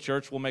split the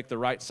church, we'll make the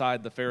right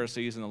side the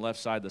Pharisees and the left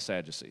side the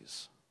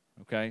Sadducees,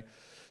 okay?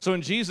 So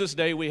in Jesus'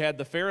 day, we had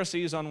the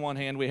Pharisees on one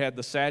hand, we had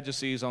the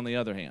Sadducees on the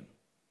other hand.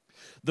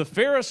 The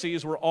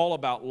Pharisees were all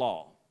about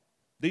law.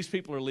 These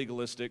people are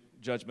legalistic,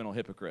 judgmental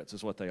hypocrites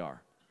is what they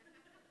are,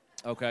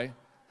 okay?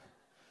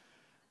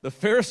 The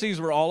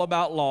Pharisees were all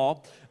about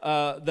law.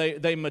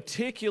 They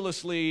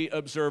meticulously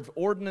observed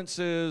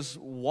ordinances,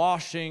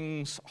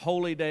 washings,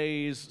 holy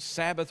days,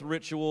 Sabbath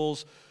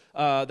rituals.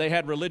 They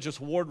had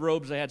religious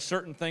wardrobes. They had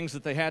certain things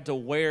that they had to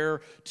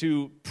wear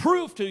to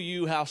prove to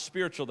you how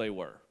spiritual they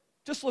were.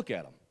 Just look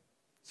at them.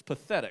 It's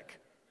pathetic.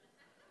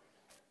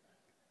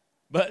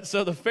 But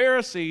so the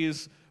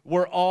Pharisees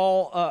were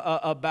all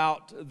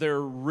about their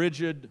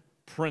rigid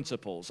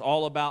principles,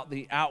 all about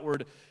the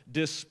outward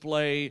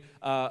display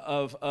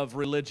of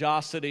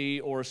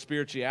religiosity or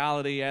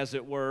spirituality, as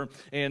it were,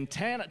 and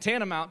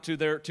tantamount to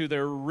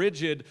their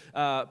rigid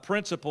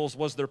principles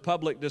was their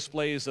public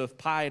displays of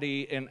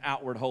piety and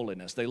outward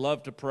holiness. They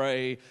loved to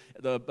pray.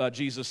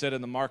 Jesus said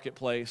in the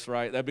marketplace,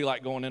 right? That'd be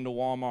like going into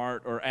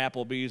Walmart or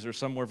Applebee's or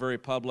somewhere very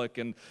public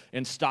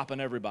and stopping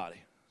everybody,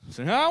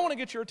 saying, "I want to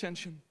get your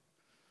attention.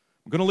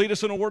 I'm going to lead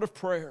us in a word of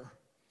prayer.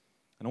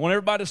 And I want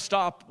everybody to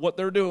stop what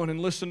they're doing and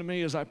listen to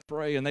me as I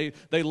pray." And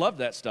they love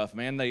that stuff,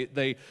 man.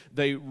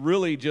 They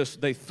really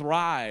they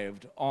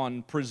thrived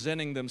on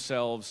presenting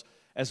themselves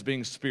as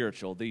being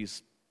spiritual,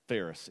 these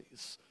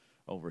Pharisees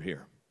over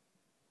here.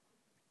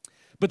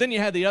 But then you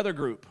had the other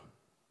group,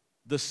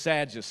 the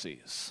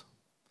Sadducees.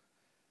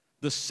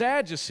 The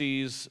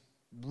Sadducees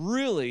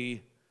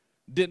really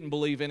didn't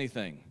believe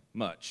anything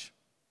much.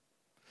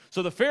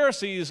 So the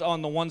Pharisees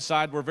on the one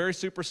side were very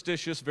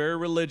superstitious, very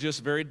religious,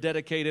 very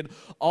dedicated,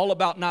 all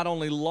about not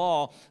only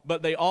law,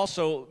 but they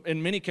also,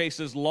 in many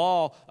cases,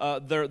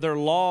 their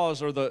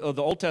laws or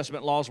the Old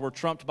Testament laws were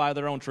trumped by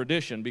their own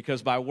tradition,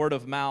 because by word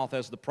of mouth,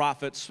 as the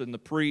prophets and the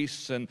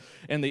priests and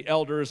the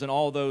elders and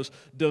all those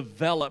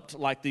developed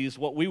like these,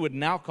 what we would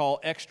now call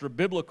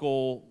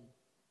extra-biblical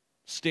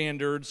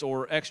standards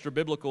or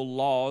extra-biblical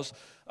laws,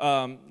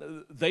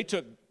 they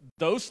took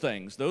those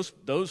things,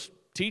 those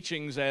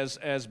teachings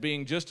as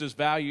being just as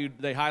valued.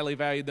 They highly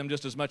valued them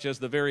just as much as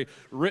the very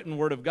written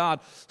word of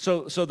God.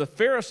 So the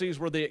Pharisees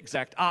were the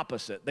exact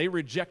opposite. They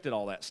rejected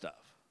all that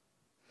stuff.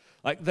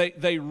 Like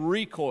they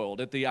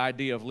recoiled at the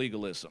idea of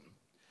legalism.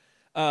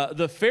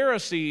 The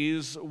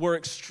Pharisees were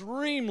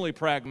extremely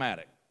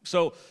pragmatic.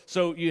 So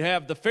you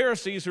have the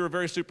Pharisees who are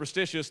very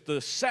superstitious. The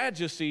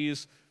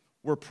Sadducees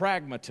were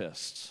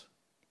pragmatists.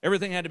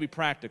 Everything had to be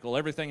practical.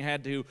 Everything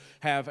had to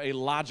have a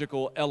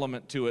logical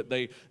element to it.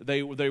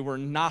 They were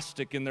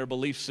Gnostic in their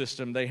belief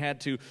system. They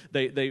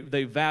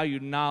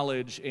valued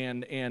knowledge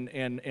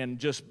and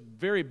just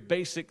very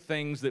basic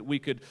things that we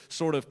could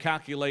sort of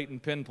calculate and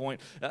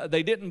pinpoint.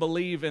 They didn't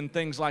believe in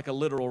things like a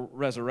literal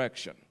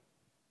resurrection.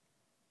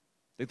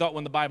 They thought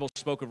when the Bible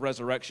spoke of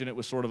resurrection, it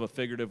was sort of a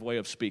figurative way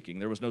of speaking.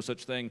 There was no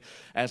such thing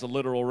as a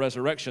literal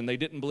resurrection. They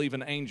didn't believe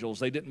in angels.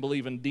 They didn't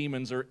believe in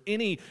demons or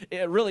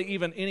really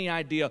even any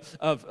idea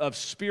of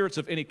spirits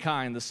of any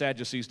kind. The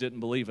Sadducees didn't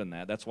believe in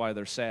that. That's why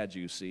they're sad,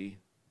 you see.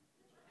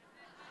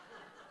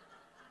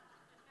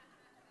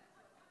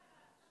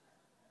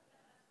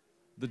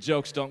 The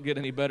jokes don't get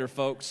any better,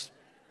 folks.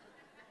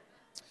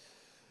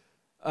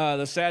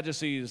 The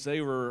Sadducees,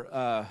 they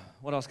were,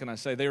 what else can I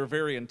say? They were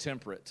very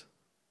intemperate.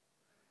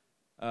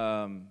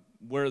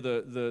 Where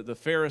the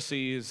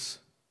Pharisees,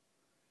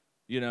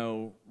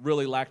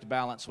 really lacked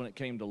balance when it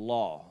came to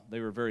law. They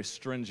were very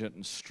stringent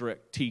and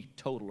strict,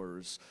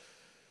 teetotalers.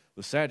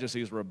 The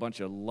Sadducees were a bunch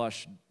of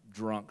lush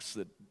drunks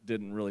that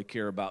didn't really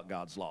care about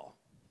God's law.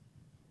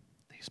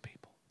 These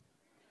people.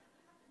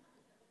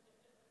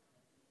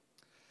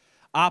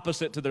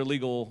 Opposite to their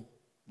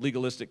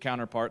legalistic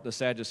counterpart, the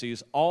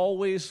Sadducees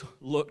always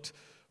looked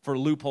for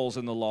loopholes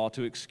in the law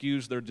to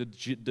excuse their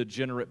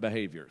degenerate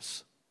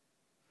behaviors.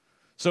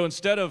 So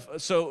instead of,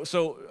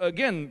 so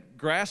again,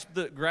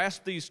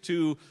 grasp these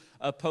two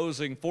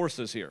opposing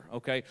forces here,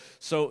 okay?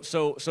 So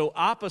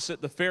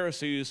opposite the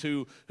Pharisees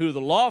who the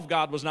law of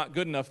God was not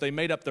good enough, they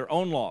made up their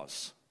own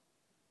laws,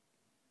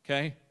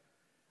 okay?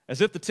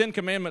 As if the Ten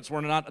Commandments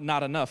were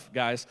not enough,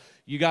 guys.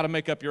 You got to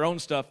make up your own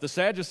stuff. The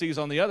Sadducees,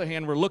 on the other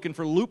hand, were looking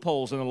for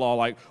loopholes in the law,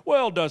 like,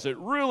 well, does it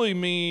really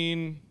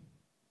mean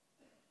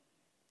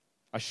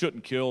I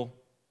shouldn't kill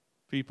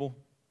people?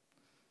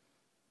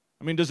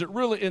 I mean, does it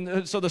really?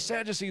 And so the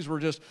Sadducees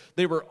were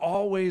they were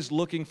always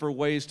looking for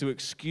ways to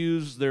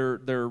excuse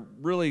their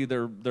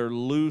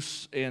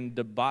loose and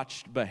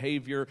debauched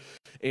behavior,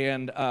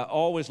 and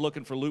always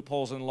looking for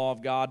loopholes in the law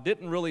of God.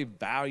 Didn't really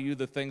value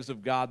the things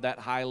of God that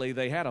highly.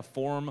 They had a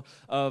form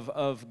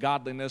of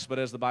godliness, but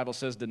as the Bible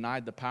says,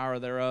 denied the power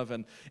thereof.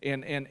 And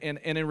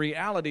in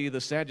reality,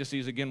 the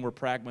Sadducees again were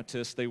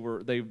pragmatists.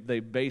 They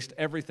based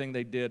everything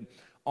they did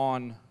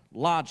on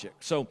logic.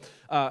 So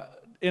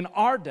in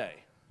our day,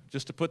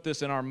 just to put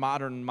this in our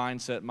modern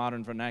mindset,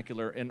 modern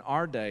vernacular, in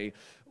our day,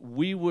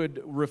 we would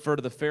refer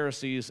to the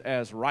Pharisees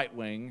as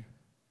right-wing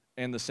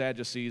and the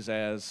Sadducees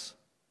as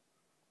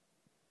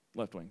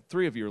left-wing.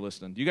 3 of you are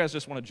listening. Do you guys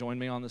just want to join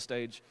me on the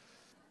stage?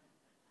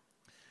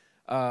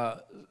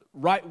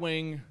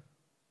 Right-wing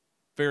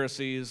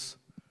Pharisees,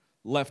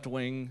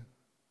 left-wing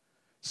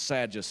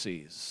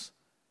Sadducees.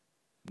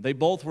 They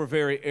both were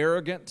very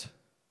arrogant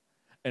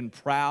and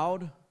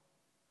proud,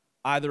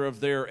 either of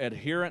their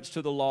adherence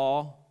to the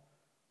law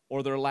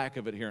or their lack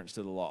of adherence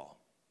to the law.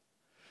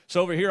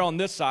 So over here on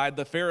this side,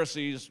 the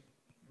Pharisees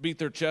beat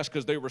their chest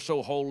because they were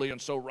so holy and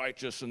so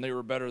righteous and they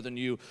were better than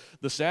you.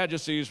 The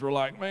Sadducees were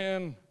like,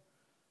 man,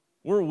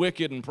 we're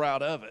wicked and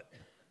proud of it.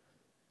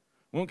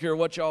 We don't care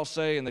what y'all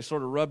say, and they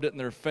sort of rubbed it in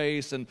their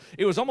face. And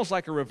it was almost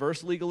like a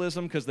reverse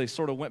legalism because they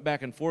sort of went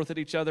back and forth at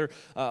each other.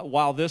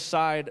 While this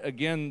side,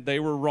 again, they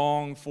were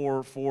wrong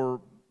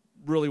for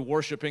really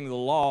worshiping the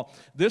law.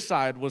 This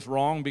side was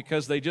wrong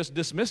because they just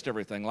dismissed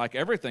everything. Like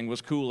everything was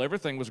cool,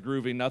 everything was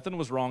groovy, nothing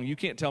was wrong. You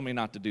can't tell me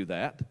not to do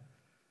that.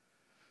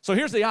 So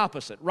here's the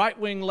opposite, right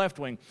wing, left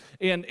wing.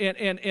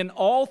 In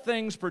all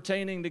things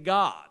pertaining to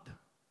God,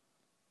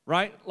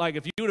 right? Like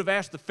if you would have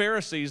asked the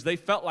Pharisees, they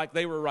felt like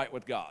they were right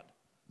with God.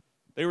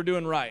 They were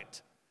doing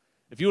right.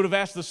 If you would have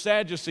asked the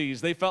Sadducees,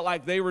 they felt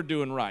like they were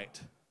doing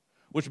right.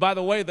 Which, by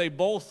the way, they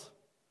both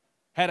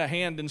had a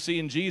hand in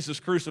seeing Jesus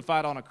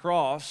crucified on a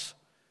cross.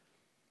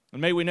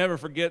 And may we never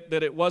forget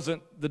that it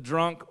wasn't the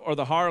drunk or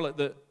the harlot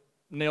that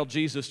nailed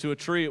Jesus to a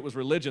tree. It was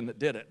religion that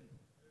did it.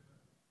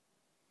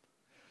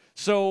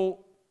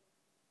 So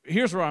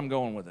here's where I'm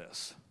going with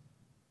this.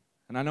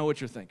 And I know what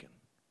you're thinking.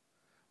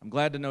 I'm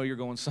glad to know you're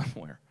going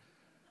somewhere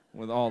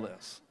with all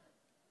this.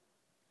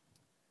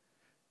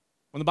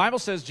 When the Bible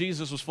says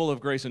Jesus was full of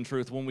grace and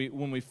truth, when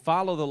we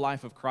follow the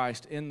life of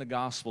Christ in the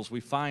Gospels, we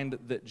find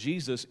that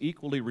Jesus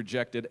equally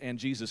rejected and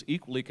Jesus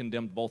equally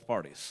condemned both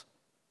parties.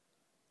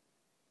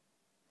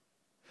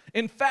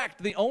 In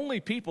fact, the only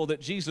people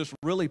that Jesus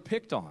really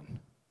picked on,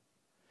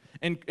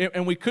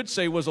 and we could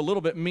say was a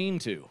little bit mean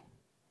to,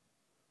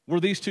 were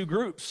these two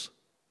groups.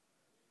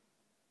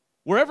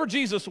 Wherever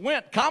Jesus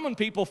went, common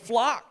people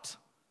flocked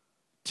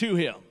to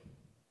him.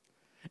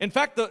 In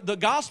fact, the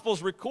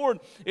Gospels record,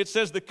 it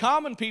says the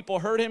common people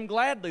heard him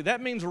gladly.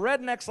 That means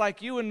rednecks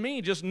like you and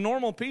me, just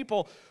normal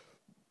people,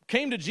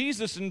 came to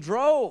Jesus in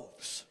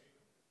droves.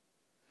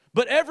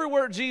 But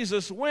everywhere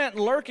Jesus went,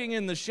 lurking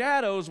in the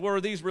shadows, were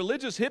these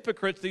religious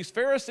hypocrites, these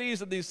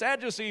Pharisees and these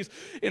Sadducees.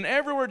 And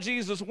everywhere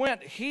Jesus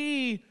went,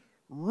 he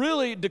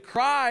really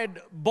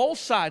decried both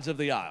sides of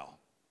the aisle.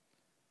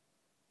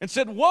 And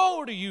said,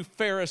 woe to you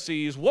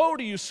Pharisees, woe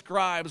to you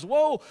scribes,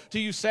 woe to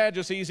you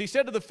Sadducees. He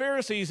said to the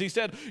Pharisees, he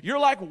said, you're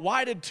like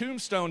whited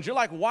tombstones, you're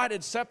like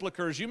whited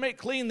sepulchres. You make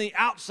clean the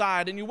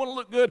outside and you want to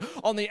look good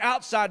on the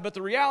outside, but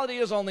the reality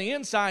is on the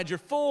inside, you're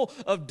full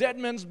of dead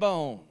men's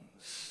bones.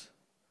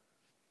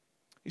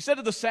 He said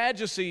to the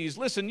Sadducees,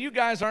 listen, you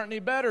guys aren't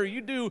any better.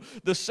 You do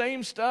the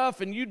same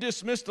stuff and you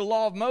dismiss the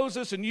law of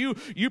Moses and you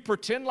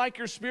pretend like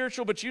you're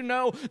spiritual, but you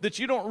know that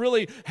you don't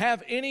really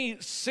have any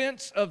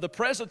sense of the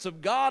presence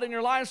of God in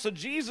your life. So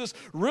Jesus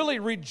really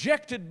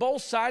rejected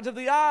both sides of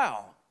the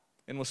aisle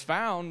and was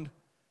found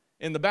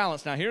in the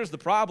balance. Now here's the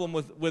problem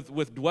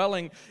with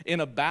dwelling in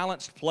a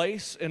balanced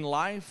place in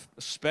life,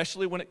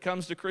 especially when it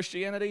comes to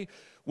Christianity.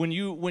 When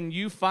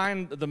you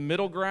find the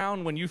middle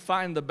ground, when you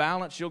find the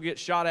balance, you'll get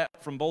shot at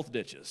from both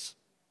ditches.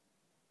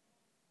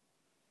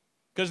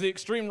 Because the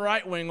extreme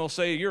right wing will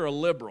say, you're a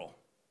liberal.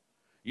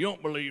 You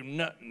don't believe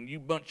nothing. You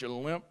bunch of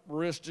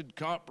limp-wristed,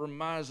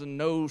 compromising,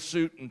 no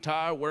suit and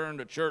tie wearing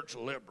to church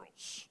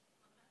liberals.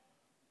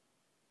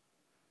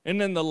 And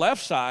then the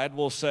left side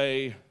will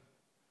say,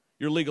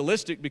 you're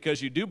legalistic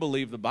because you do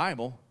believe the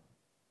Bible.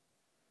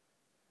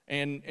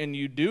 And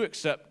you do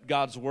accept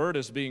God's word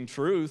as being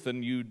truth,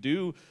 and you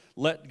do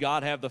let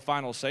God have the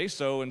final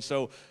say-so. And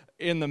so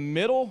in the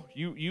middle,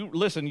 you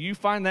listen, you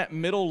find that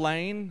middle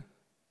lane,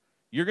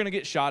 you're going to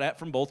get shot at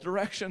from both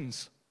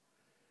directions.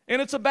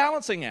 And it's a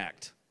balancing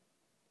act.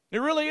 It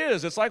really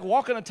is. It's like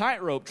walking a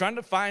tightrope, trying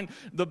to find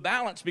the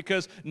balance,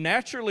 because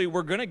naturally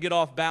we're going to get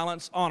off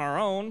balance on our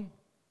own.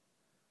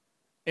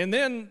 And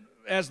then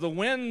as the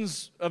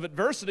winds of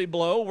adversity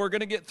blow, we're going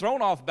to get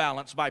thrown off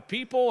balance by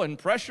people and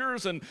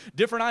pressures and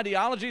different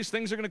ideologies.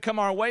 Things are going to come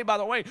our way. By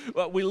the way,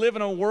 we live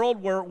in a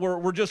world where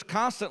we're just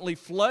constantly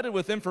flooded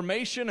with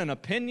information and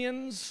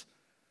opinions.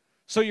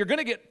 So you're going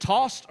to get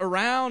tossed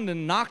around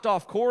and knocked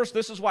off course.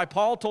 This is why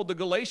Paul told the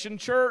Galatian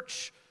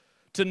church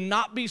to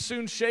not be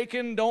soon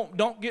shaken.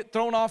 Don't get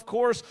thrown off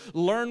course.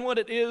 Learn what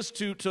it is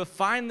to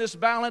find this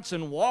balance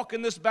and walk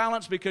in this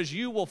balance, because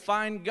you will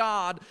find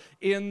God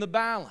in the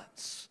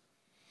balance.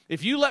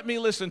 If you let me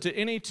listen to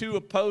any two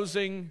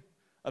opposing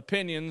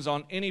opinions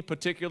on any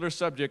particular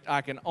subject,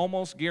 I can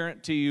almost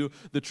guarantee you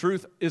the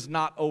truth is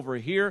not over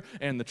here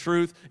and the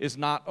truth is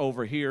not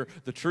over here.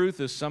 The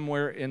truth is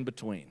somewhere in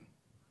between.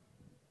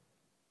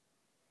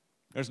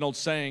 There's an old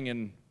saying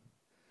in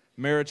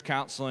marriage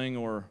counseling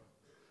or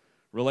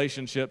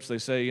relationships, they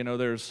say, you know,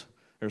 there's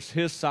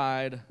his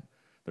side,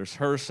 there's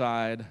her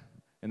side,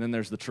 and then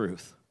there's the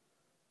truth.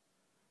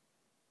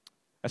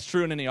 That's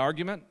true in any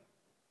argument.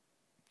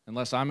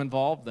 Unless I'm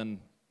involved, then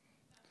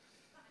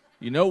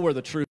you know where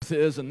the truth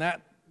is in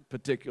that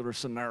particular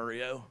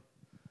scenario.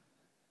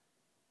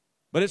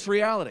 But it's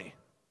reality,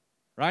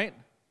 right?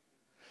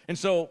 And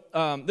so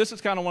this is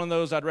kind of one of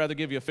those, I'd rather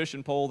give you a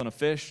fishing pole than a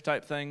fish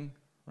type thing,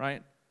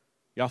 right?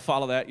 Y'all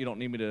follow that? You don't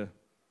need me to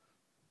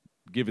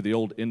give you the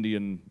old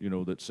Indian, you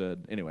know, that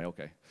said, anyway,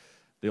 okay.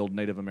 The old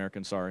Native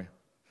American, sorry.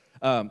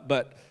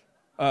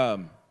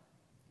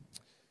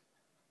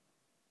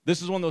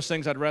 This is one of those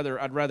things I'd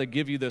rather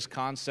give you this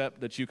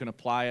concept that you can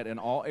apply it in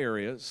all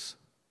areas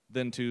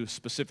than to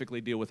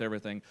specifically deal with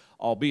everything,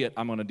 albeit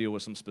I'm going to deal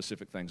with some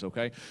specific things,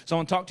 okay? So I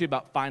want to talk to you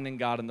about finding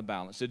God in the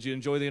balance. Did you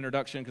enjoy the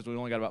introduction? Because we've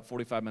only got about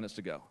 45 minutes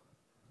to go.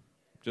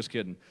 Just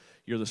kidding.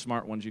 You're the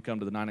smart ones. You come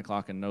to the 9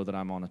 o'clock and know that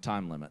I'm on a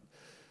time limit.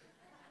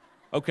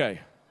 Okay.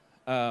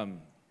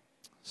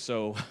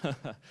 So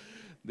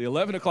the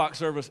 11 o'clock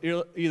service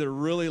either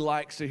really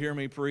likes to hear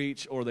me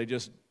preach or they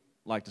just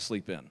like to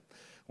sleep in.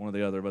 One or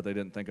the other, but they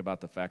didn't think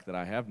about the fact that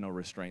I have no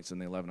restraints in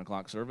the 11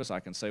 o'clock service. I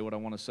can say what I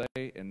want to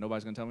say, and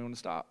nobody's going to tell me when to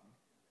stop.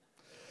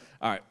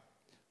 All right,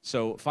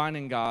 so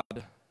finding God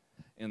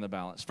in the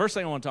balance. First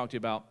thing I want to talk to you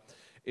about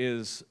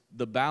is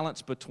the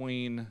balance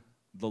between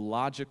the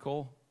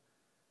logical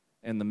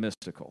and the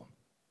mystical.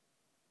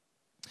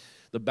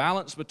 The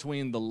balance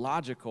between the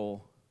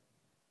logical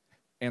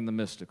and the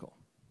mystical.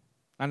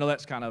 I know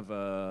that's kind of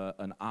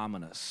an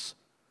ominous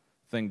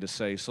thing to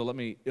say, so let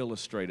me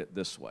illustrate it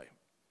this way.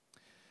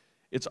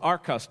 It's our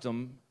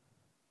custom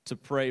to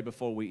pray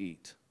before we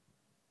eat.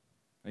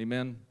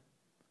 Amen?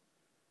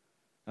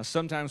 Now,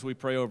 sometimes we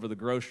pray over the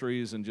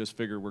groceries and just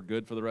figure we're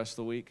good for the rest of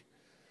the week.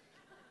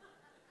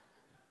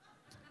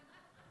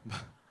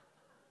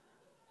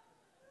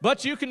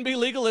 But you can be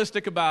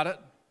legalistic about it.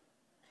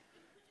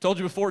 Told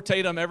you before,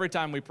 Tatum, every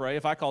time we pray,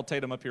 if I called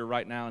Tatum up here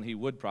right now, and he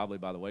would probably,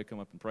 by the way,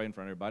 come up and pray in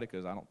front of everybody,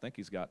 because I don't think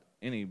he's got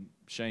any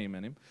shame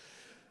in him.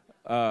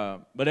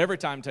 But every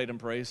time Tatum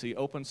prays, he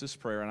opens his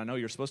prayer, and I know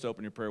you're supposed to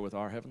open your prayer with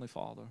our Heavenly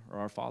Father, or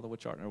our Father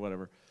which art, or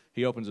whatever.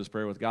 He opens his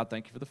prayer with, God,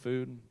 thank you for the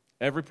food.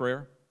 Every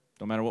prayer,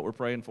 no matter what we're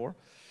praying for.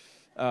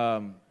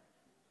 But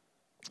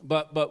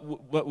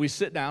we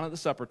sit down at the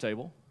supper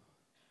table,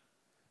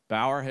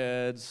 bow our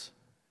heads,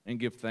 and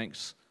give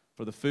thanks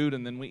for the food,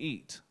 and then we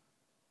eat.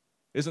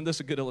 Isn't this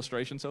a good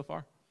illustration so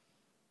far?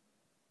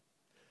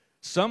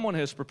 Someone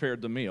has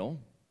prepared the meal.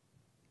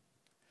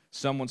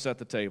 Someone set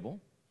the table.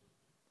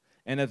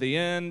 And at the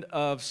end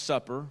of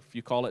supper, if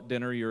you call it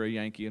dinner, you're a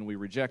Yankee and we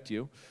reject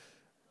you.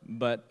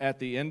 But at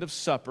the end of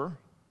supper,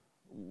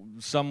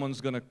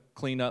 someone's going to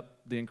clean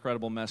up the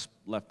incredible mess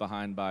left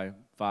behind by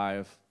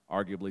 5,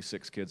 arguably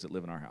 6 kids that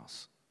live in our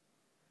house.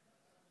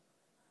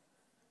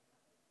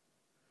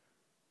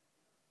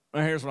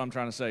 Now, here's what I'm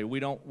trying to say. We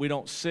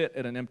don't sit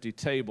at an empty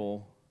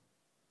table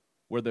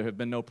where there have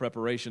been no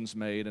preparations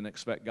made and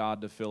expect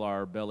God to fill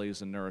our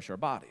bellies and nourish our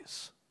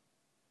bodies.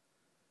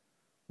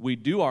 We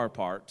do our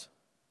part,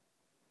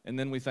 and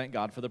then we thank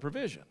God for the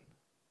provision.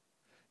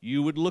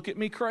 You would look at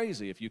me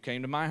crazy if you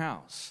came to my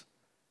house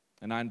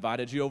and I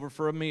invited you over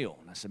for a meal.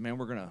 And I said, man,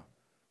 we're gonna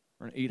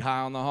eat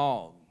high on the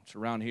hog. Which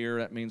around here,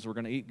 that means we're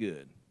going to eat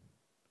good.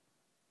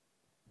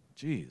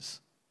 Jeez.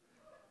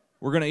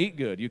 We're going to eat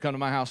good. You come to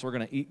my house, we're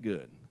going to eat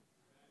good.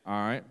 All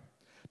right?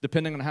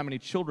 Depending on how many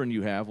children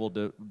you have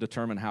will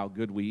determine how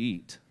good we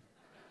eat.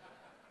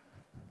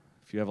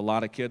 If you have a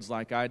lot of kids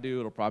like I do,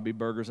 it'll probably be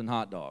burgers and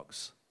hot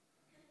dogs.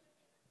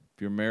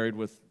 If you're married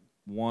with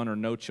 1 or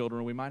no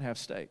children, we might have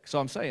steak. So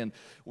I'm saying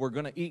we're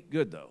going to eat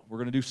good, though. We're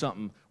going to do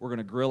something. We're going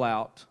to grill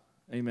out,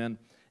 amen,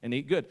 and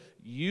eat good.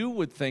 You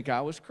would think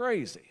I was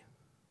crazy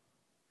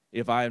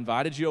if I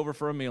invited you over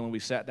for a meal and we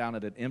sat down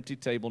at an empty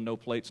table, no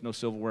plates, no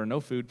silverware, no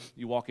food.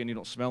 You walk in, you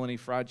don't smell any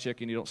fried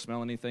chicken, you don't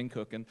smell anything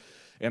cooking,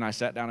 and I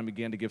sat down and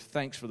began to give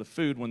thanks for the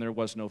food when there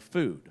was no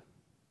food.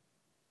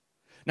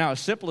 Now, as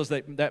simple as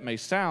that may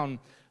sound,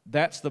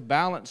 that's the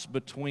balance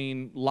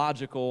between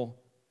logical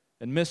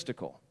and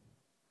mystical.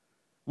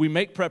 We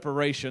make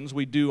preparations,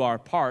 we do our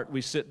part,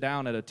 we sit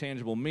down at a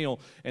tangible meal,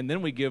 and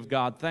then we give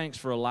God thanks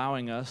for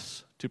allowing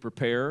us to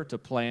prepare, to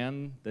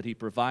plan, that He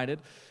provided,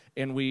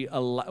 and we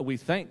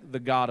thank the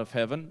God of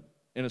heaven,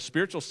 in a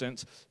spiritual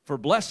sense, for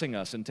blessing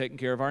us and taking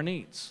care of our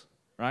needs,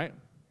 right?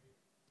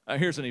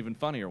 Here's an even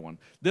funnier one.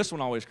 This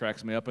one always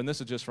cracks me up, and this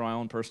is just for my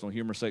own personal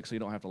humor's sake, so you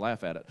don't have to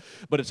laugh at it.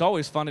 But it's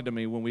always funny to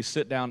me when we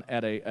sit down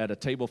at a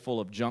table full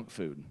of junk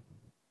food.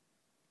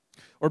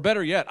 Or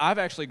better yet, I've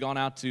actually gone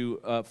out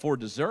to for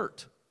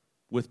dessert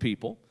with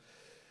people,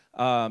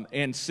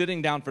 and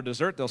sitting down for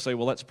dessert, they'll say,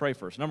 well, let's pray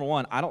first. Number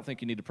one, I don't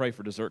think you need to pray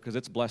for dessert because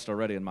it's blessed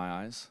already in my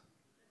eyes.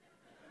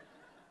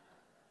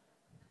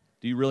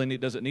 Do you really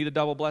does it need a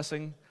double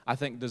blessing? I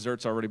think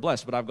dessert's already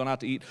blessed, but I've gone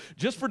out to eat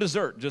just for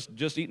dessert,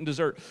 just eating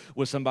dessert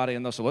with somebody,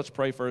 and they'll say, let's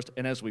pray first.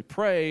 And as we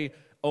pray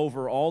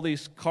over all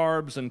these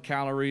carbs and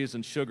calories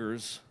and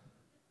sugars,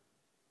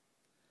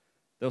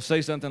 they'll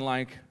say something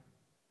like,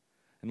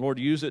 and Lord,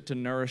 use it to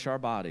nourish our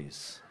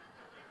bodies.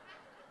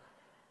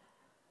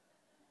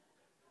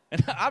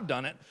 And I've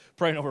done it,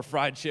 praying over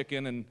fried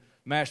chicken and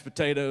mashed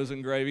potatoes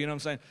and gravy, you know what I'm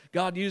saying?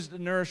 God, use it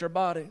to nourish our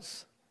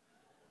bodies.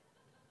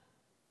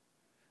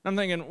 I'm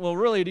thinking, well,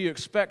 really, do you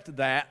expect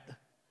that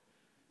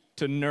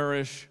to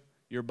nourish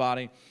your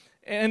body?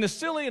 And as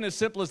silly and as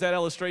simple as that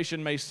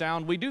illustration may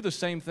sound, we do the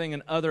same thing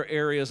in other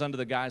areas under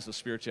the guise of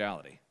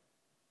spirituality,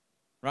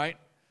 right?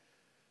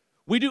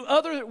 We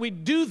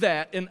do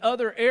that in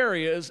other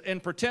areas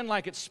and pretend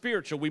like it's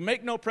spiritual. We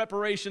make no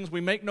preparations,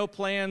 we make no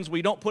plans,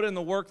 we don't put in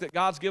the work that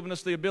God's given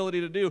us the ability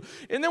to do,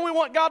 and then we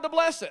want God to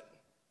bless it.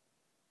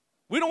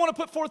 We don't want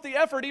to put forth the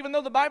effort, even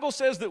though the Bible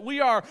says that we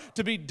are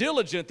to be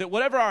diligent, that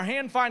whatever our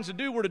hand finds to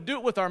do, we're to do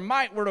it with our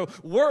might, we're to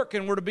work,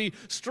 and we're to be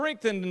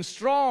strengthened and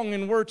strong,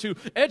 and we're to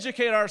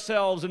educate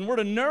ourselves, and we're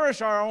to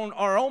nourish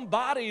our own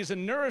bodies,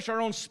 and nourish our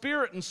own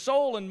spirit and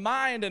soul and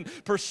mind, and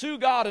pursue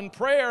God in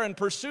prayer, and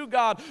pursue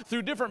God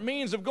through different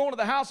means of going to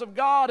the house of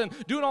God and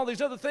doing all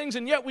these other things,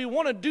 and yet we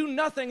want to do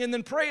nothing and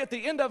then pray at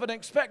the end of it and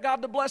expect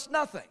God to bless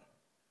nothing.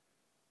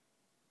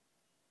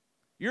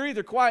 You're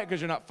either quiet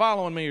because you're not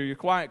following me, or you're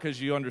quiet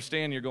because you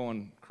understand. You're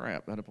going,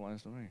 crap, that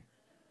applies to me.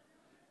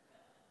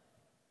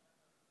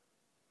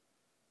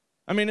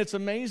 I mean, it's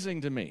amazing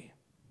to me.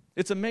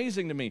 It's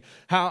amazing to me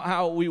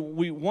how we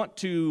want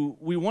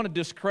to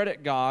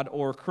discredit God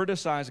or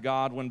criticize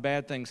God when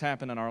bad things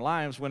happen in our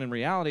lives, when in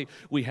reality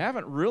we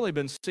haven't really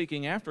been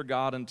seeking after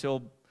God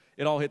until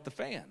it all hit the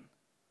fan.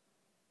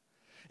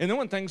 And then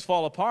when things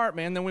fall apart,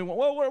 man, then we want,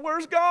 well,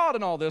 where's God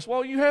and all this?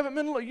 Well, you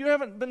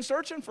haven't been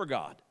searching for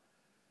God.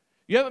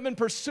 You haven't been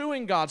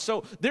pursuing God.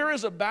 So there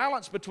is a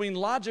balance between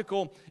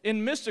logical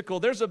and mystical.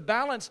 There's a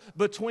balance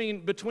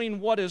between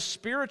what is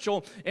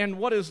spiritual and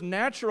what is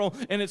natural,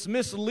 and it's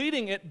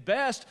misleading at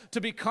best to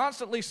be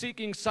constantly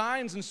seeking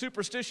signs and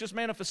superstitious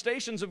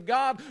manifestations of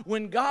God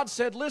when God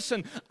said,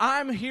 listen,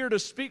 I'm here to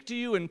speak to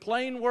you in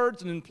plain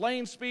words and in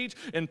plain speech,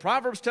 and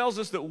Proverbs tells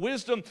us that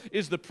wisdom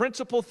is the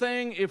principal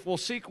thing. If we'll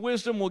seek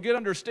wisdom, we'll get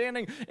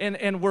understanding,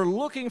 and we're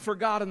looking for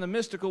God in the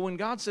mystical when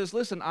God says,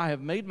 listen, I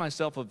have made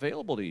myself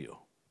available to you.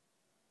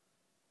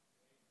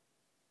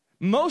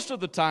 Most of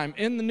the time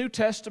in the New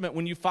Testament,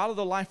 when you follow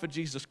the life of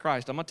Jesus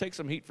Christ, I'm going to take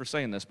some heat for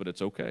saying this, but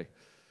it's okay.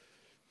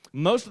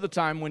 Most of the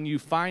time when you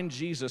find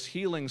Jesus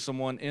healing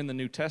someone in the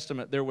New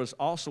Testament, there was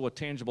also a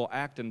tangible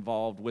act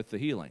involved with the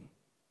healing.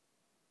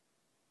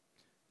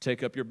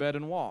 Take up your bed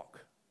and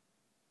walk.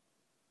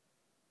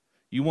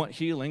 You want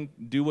healing,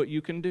 do what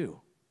you can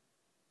do.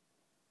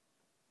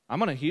 I'm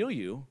going to heal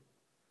you,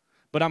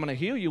 but I'm going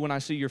to heal you when I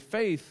see your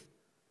faith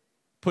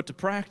put to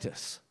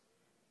practice.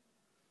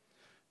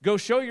 Go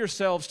show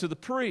yourselves to the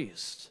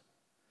priest.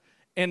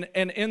 And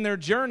in their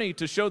journey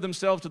to show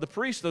themselves to the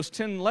priest, those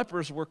 10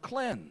 lepers were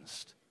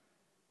cleansed.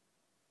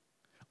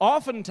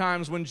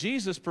 Oftentimes when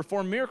Jesus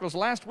performed miracles,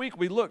 last week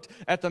we looked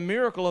at the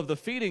miracle of the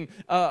feeding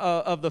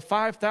of the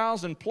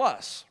 5,000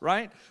 plus,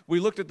 right?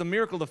 We looked at the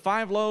miracle of the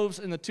 5 loaves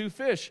and the 2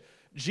 fish.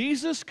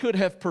 Jesus could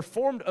have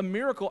performed a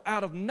miracle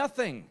out of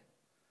nothing.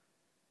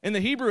 In the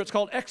Hebrew, it's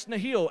called ex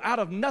nihilo, out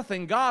of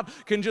nothing. God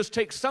can just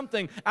take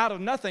something out of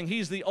nothing.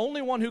 He's the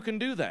only one who can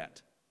do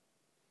that.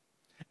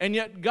 And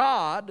yet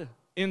God,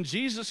 in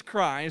Jesus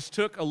Christ,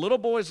 took a little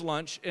boy's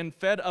lunch and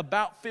fed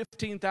about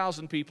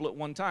 15,000 people at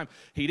one time.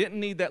 He didn't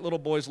need that little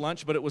boy's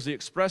lunch, but it was the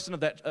expression of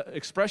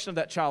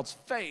that child's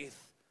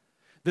faith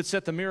that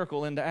set the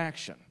miracle into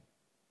action.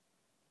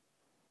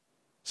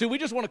 See, we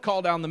just want to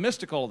call down the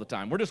mystical all the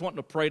time. We're just wanting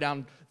to pray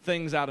down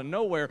things out of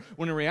nowhere,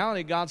 when in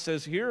reality, God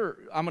says, here,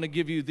 I'm going to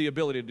give you the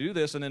ability to do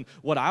this, and then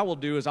what I will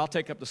do is I'll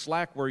take up the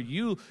slack where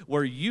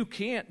you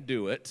can't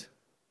do it.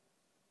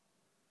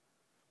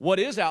 What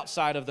is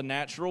outside of the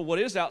natural, what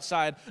is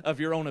outside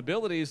of your own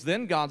abilities,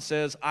 then God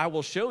says, I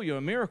will show you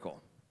a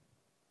miracle.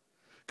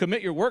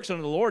 Commit your works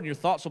unto the Lord, and your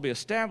thoughts will be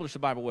established, the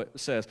Bible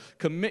says.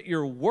 Commit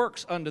your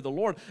works unto the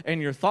Lord, and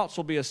your thoughts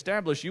will be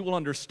established. You will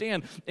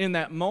understand in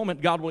that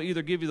moment, God will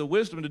either give you the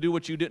wisdom to do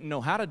what you didn't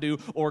know how to do,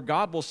 or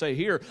God will say,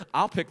 here,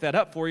 I'll pick that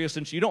up for you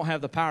since you don't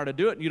have the power to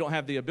do it, and you don't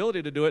have the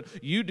ability to do it.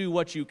 You do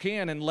what you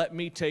can, and let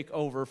me take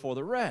over for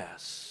the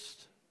rest.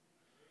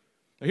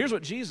 Now, here's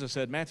what Jesus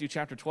said, Matthew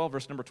chapter 12,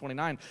 verse number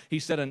 29. He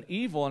said, an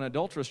evil and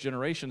adulterous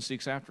generation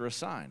seeks after a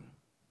sign.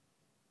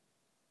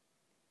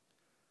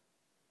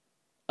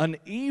 An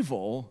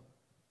evil,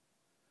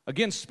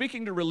 again,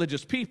 speaking to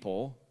religious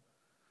people,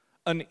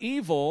 an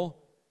evil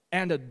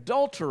and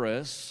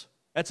adulterous,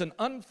 that's an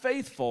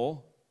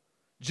unfaithful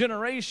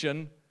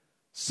generation,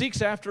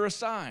 seeks after a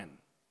sign.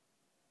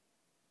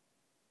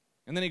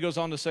 And then he goes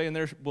on to say, and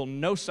there will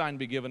no sign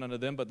be given unto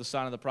them but the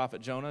sign of the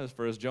prophet Jonah.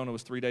 For as Jonah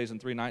was 3 days and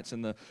 3 nights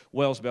in the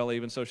whale's belly,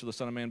 even so shall the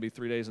Son of Man be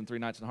 3 days and 3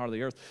 nights in the heart of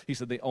the earth. He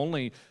said, the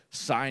only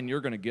sign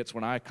you're going to get is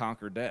when I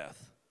conquer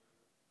death.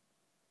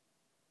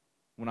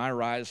 When I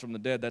rise from the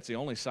dead, that's the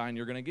only sign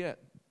you're going to get.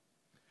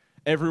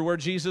 Everywhere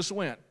Jesus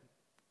went,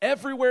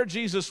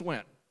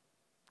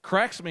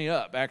 cracks me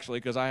up, actually,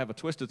 because I have a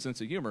twisted sense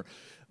of humor,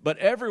 but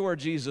everywhere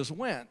Jesus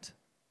went,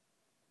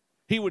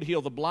 he would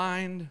heal the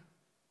blind,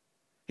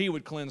 he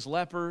would cleanse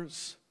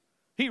lepers,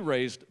 he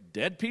raised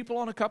dead people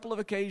on a couple of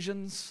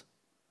occasions,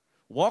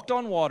 walked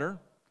on water,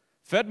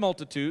 fed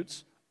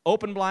multitudes,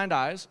 opened blind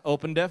eyes,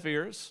 opened deaf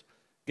ears,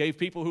 gave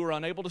people who were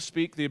unable to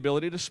speak the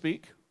ability to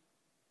speak,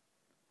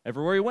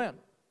 everywhere he went.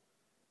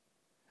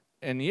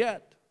 And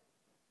yet,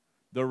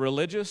 the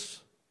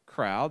religious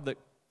crowd that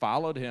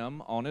followed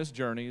him on his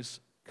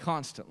journeys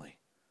constantly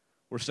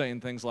were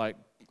saying things like,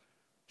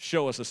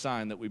 show us a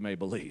sign that we may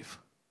believe.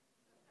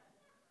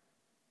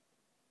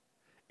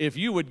 If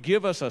you would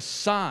give us a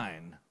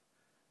sign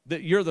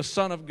that you're the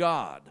Son of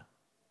God,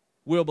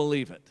 we'll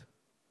believe it.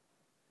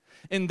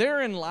 And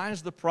therein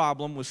lies the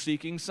problem with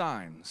seeking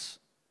signs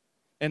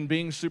and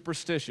being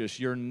superstitious.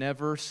 You're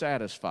never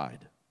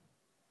satisfied.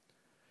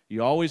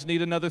 You always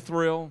need another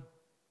thrill.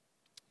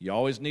 You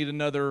always need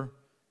another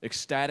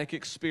ecstatic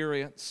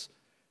experience.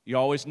 You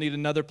always need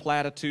another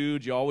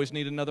platitude. You always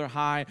need another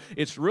high.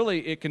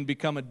 It can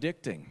become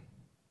addicting.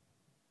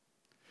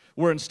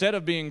 Where instead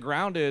of being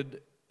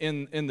grounded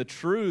in the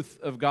truth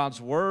of God's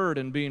Word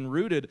and being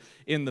rooted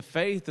in the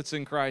faith that's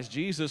in Christ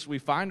Jesus, we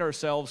find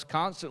ourselves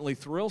constantly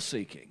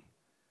thrill-seeking.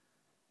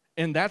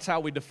 And that's how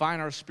we define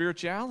our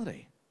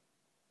spirituality.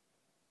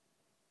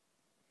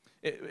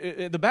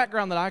 The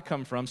background that I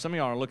come from, some of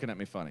y'all are looking at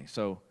me funny,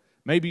 so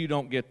maybe you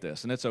don't get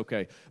this, and it's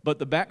okay. But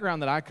the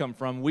background that I come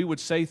from, we would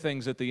say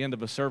things at the end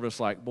of a service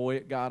like, boy,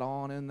 it got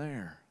on in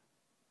there.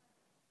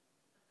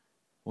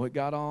 Boy, it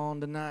got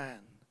on tonight.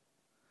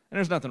 And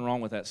there's nothing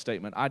wrong with that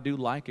statement. I do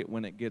like it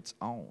when it gets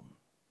on.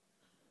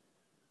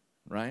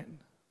 Right?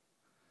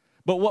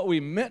 But what we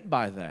meant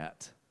by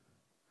that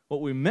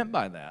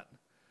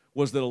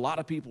was that a lot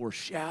of people were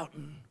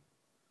shouting,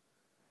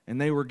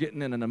 and they were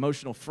getting in an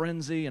emotional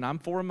frenzy, and I'm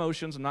for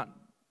emotions. I'm not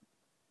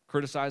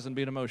criticizing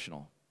being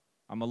emotional.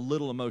 I'm a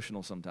little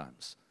emotional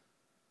sometimes.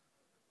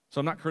 So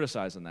I'm not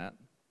criticizing that.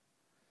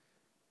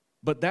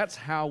 But that's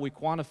how we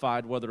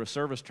quantified whether a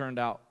service turned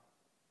out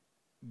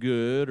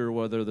good or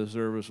whether the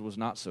service was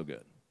not so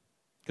good.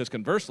 Because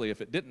conversely,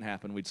 if it didn't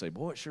happen, we'd say,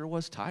 boy, it sure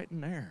was tight in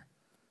there.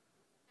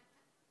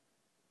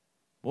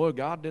 Boy,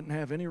 God didn't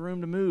have any room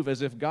to move,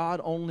 as if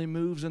God only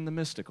moves in the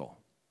mystical.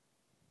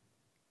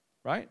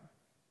 Right?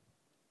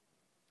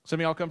 Some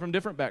of y'all come from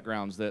different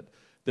backgrounds that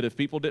if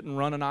people didn't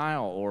run an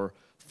aisle or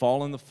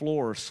fall on the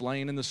floor or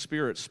slain in the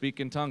Spirit, speak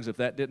in tongues, if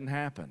that didn't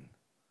happen,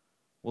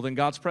 well, then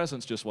God's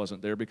presence just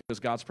wasn't there, because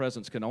God's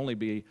presence can only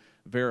be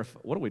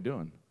verified. What are we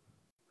doing?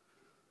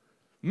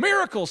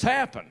 Miracles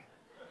happen.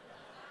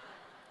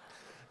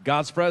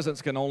 God's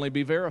presence can only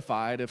be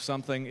verified if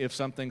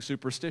something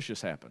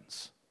superstitious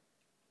happens,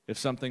 if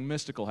something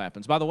mystical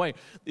happens. By the way,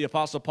 the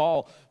Apostle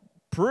Paul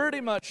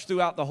pretty much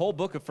throughout the whole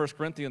book of 1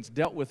 Corinthians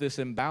dealt with this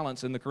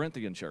imbalance in the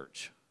Corinthian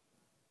church.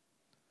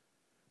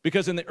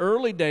 Because in the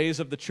early days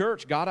of the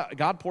church,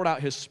 God poured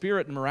out His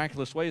Spirit in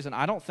miraculous ways, and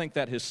I don't think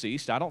that has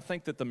ceased. I don't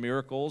think that the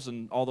miracles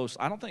and all those,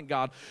 I don't think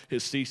God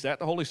has ceased that.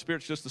 The Holy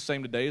Spirit's just the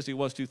same today as He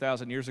was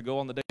 2,000 years ago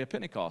on the day of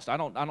Pentecost. I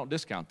don't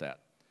discount that.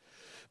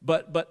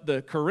 But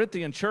the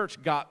Corinthian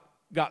church got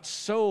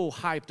so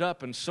hyped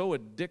up and so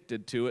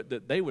addicted to it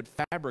that they would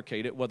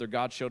fabricate it whether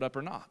God showed up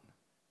or not.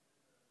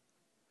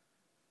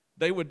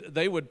 They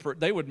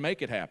would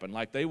make it happen.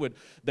 Like they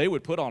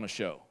would put on a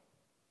show.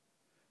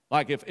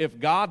 Like if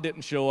God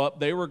didn't show up,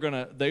 they were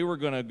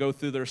gonna go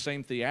through their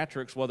same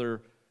theatrics,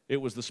 whether it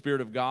was the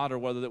Spirit of God or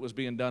whether that was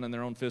being done in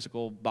their own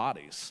physical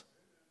bodies.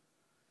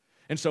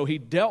 And so he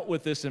dealt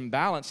with this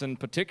imbalance, and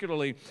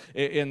particularly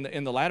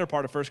in the latter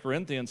part of 1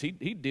 Corinthians, he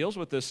deals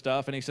with this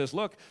stuff, and he says,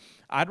 look,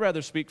 I'd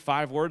rather speak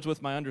 5 words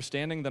with my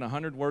understanding than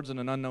 100 words in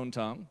an unknown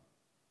tongue.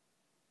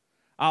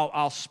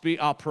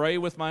 I'll pray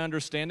with my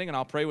understanding, and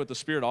I'll pray with the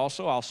Spirit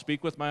also. I'll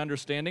speak with my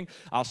understanding.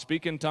 I'll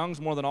speak in tongues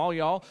more than all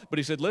y'all. But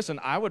he said, listen,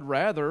 I would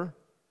rather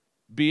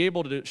be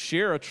able to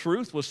share a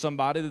truth with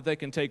somebody that they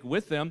can take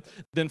with them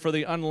than for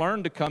the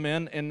unlearned to come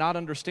in and not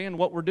understand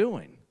what we're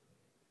doing.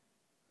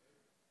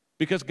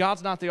 Because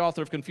God's not the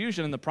author of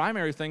confusion, and the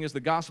primary thing is the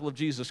gospel of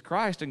Jesus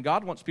Christ, and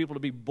God wants people to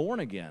be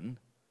born again,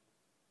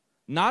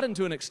 not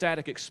into an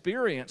ecstatic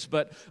experience,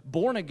 but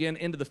born again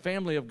into the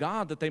family of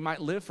God, that they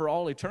might live for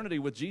all eternity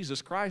with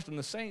Jesus Christ and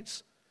the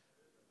saints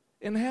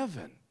in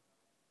heaven.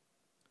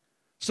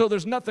 So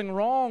there's nothing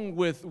wrong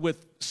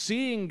with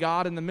seeing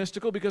God in the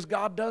mystical, because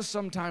God does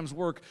sometimes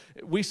work.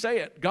 We say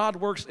it, God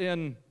works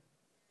in,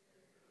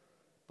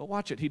 but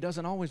watch it, He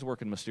doesn't always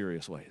work in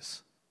mysterious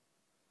ways.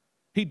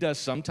 He does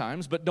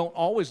sometimes, but don't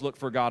always look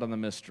for God in the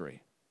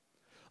mystery.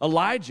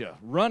 Elijah,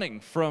 running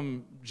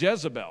from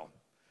Jezebel,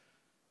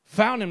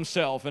 found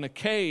himself in a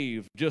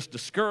cave, just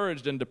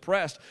discouraged and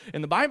depressed.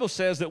 And the Bible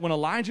says that when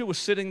Elijah was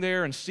sitting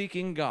there and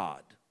seeking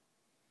God,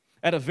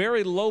 at a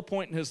very low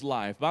point in his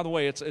life. By the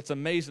way, it's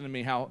amazing to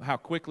me how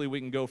quickly we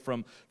can go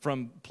from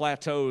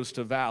plateaus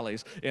to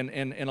valleys. And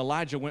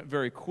Elijah went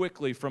very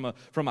quickly from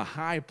a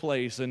high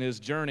place in his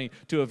journey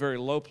to a very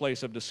low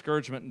place of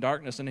discouragement and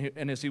darkness.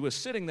 And as he was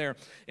sitting there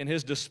in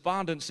his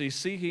despondency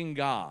seeking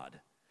God,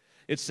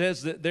 it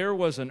says that there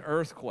was an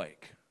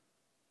earthquake,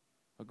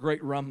 a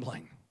great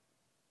rumbling.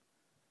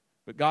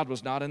 But God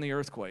was not in the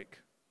earthquake.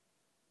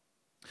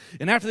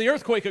 And after the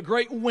earthquake, a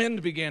great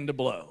wind began to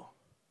blow.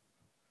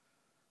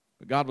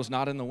 But God was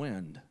not in the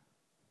wind.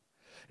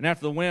 And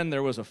after the wind,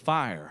 there was a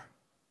fire.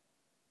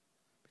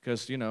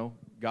 Because,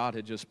 God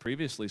had just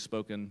previously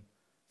spoken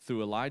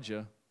through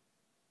Elijah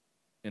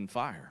in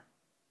fire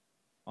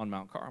on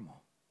Mount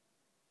Carmel.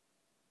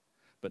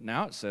 But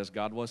now it says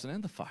God wasn't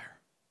in the fire.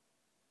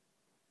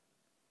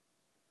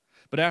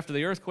 But after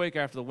the earthquake,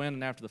 after the wind,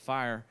 and after the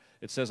fire,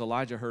 it says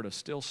Elijah heard a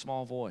still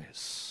small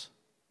voice.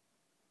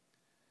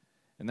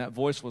 And that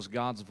voice was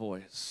God's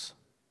voice.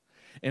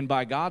 And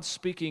by God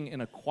speaking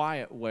in a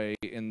quiet way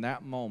in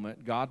that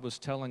moment, God was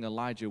telling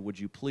Elijah, would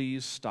you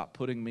please stop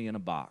putting me in a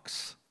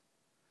box?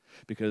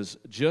 Because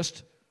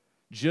just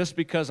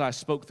because I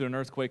spoke through an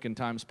earthquake in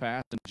times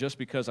past, and just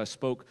because I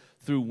spoke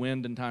through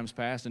wind in times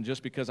past, and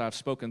just because I've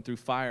spoken through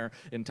fire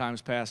in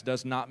times past,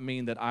 does not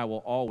mean that I will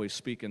always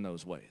speak in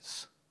those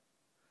ways.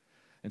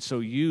 And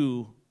so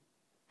you,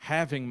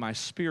 having my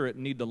Spirit,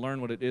 need to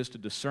learn what it is to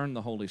discern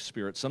the Holy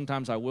Spirit.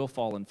 Sometimes I will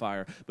fall in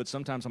fire, but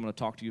sometimes I'm going to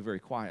talk to you very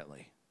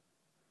quietly.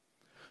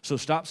 So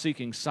stop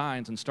seeking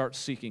signs and start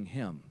seeking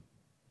Him.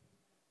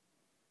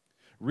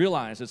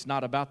 Realize it's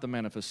not about the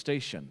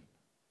manifestation.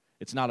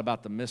 It's not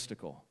about the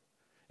mystical.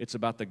 It's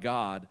about the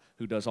God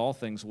who does all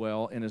things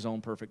well in His own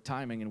perfect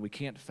timing, and we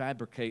can't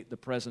fabricate the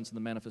presence and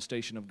the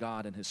manifestation of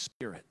God and His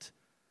Spirit.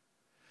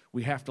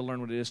 We have to learn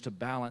what it is to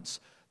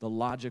balance the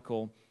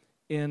logical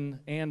and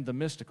the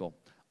mystical.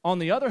 On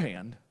the other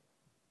hand,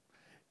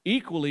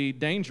 equally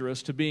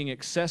dangerous to being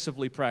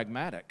excessively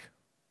pragmatic,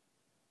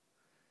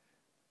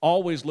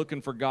 always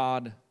looking for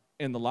God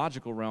in the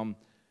logical realm,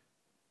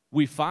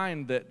 we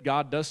find that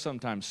God does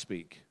sometimes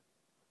speak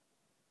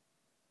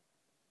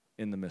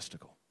in the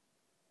mystical.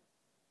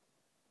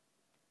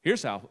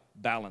 Here's how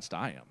balanced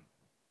I am,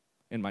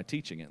 in my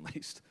teaching at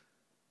least.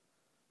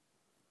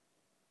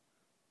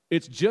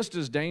 It's just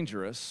as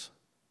dangerous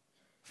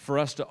for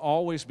us to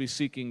always be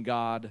seeking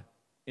God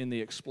in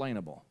the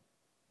explainable.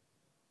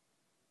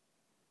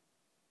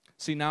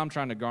 See, now I'm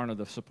trying to garner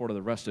the support of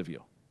the rest of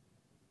you.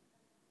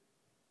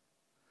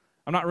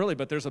 I'm not really,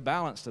 but there's a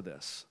balance to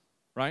this,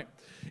 right?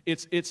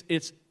 It's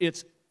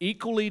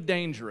equally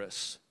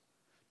dangerous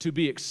to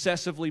be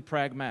excessively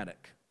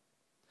pragmatic.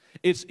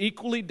 It's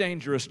equally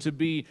dangerous to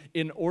be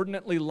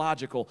inordinately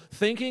logical,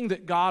 thinking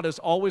that God is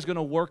always going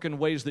to work in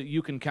ways that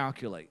you can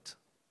calculate.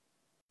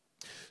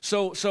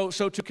 So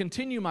to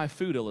continue my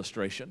food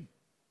illustration,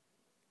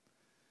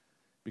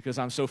 because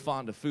I'm so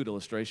fond of food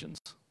illustrations,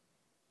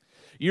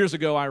 years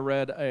ago I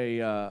read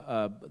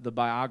the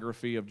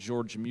biography of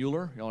George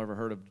Mueller. Y'all ever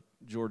heard of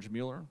George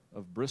Mueller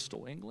of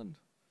Bristol, England?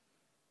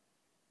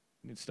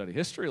 You need to study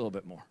history a little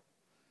bit more.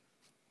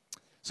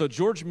 So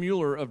George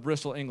Mueller of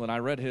Bristol, England, I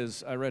read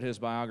his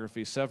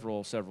biography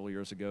several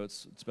years ago.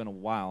 It's been a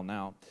while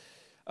now.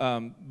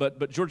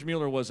 But George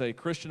Mueller was a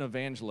Christian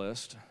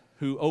evangelist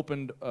who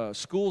opened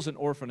schools and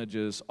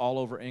orphanages all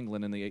over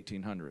England in the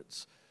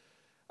 1800s.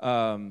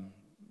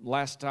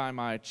 Last time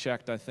I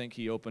checked, I think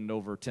he opened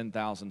over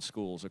 10,000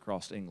 schools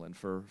across England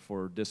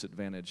for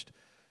disadvantaged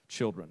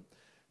children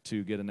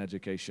to get an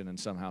education and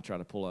somehow try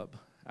to pull up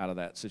out of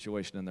that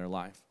situation in their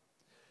life.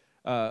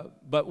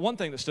 But one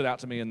thing that stood out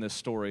to me in this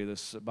story,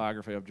 this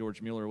biography of George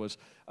Mueller, was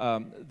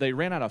they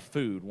ran out of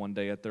food one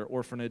day at their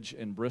orphanage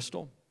in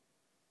Bristol.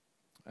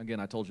 Again,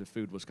 I told you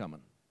food was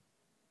coming.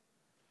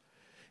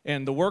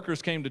 And the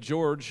workers came to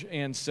George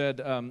and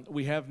said,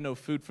 we have no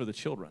food for the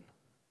children.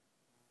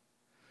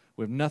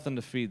 We have nothing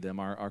to feed them.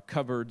 Our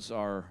cupboards,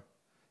 our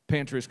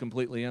pantry is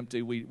completely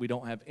empty. We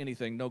don't have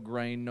anything, no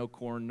grain, no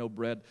corn, no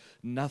bread,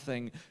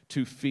 nothing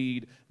to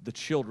feed the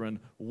children.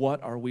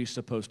 What are we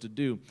supposed to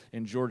do?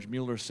 And George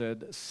Mueller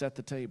said, set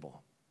the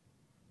table.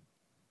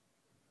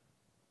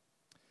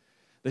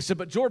 They said,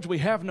 but George, we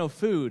have no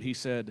food. He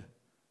said,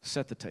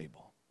 set the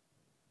table.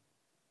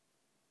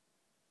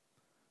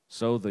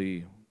 So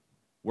the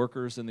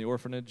workers in the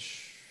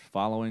orphanage,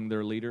 following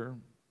their leader,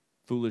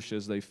 foolish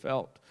as they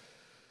felt,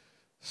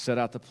 set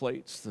out the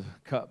plates, the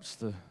cups,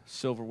 the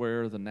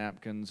silverware, the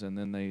napkins, and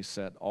then they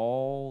set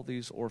all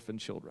these orphan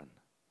children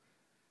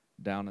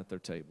down at their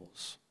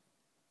tables.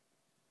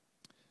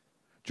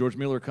 George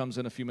Mueller comes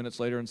in a few minutes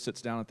later and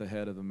sits down at the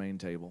head of the main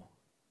table.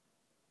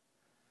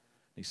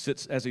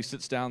 As he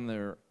sits down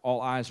there,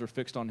 all eyes are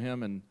fixed on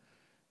him, and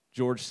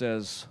George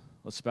says,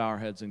 let's bow our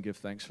heads and give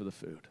thanks for the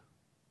food.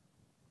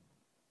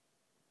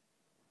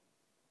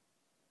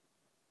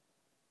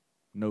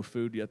 No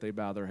food, yet they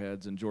bow their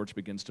heads, and George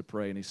begins to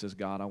pray, and he says,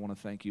 God, I want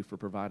to thank you for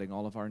providing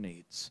all of our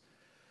needs.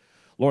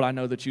 Lord, I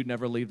know that you'd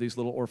never leave these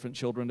little orphan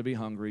children to be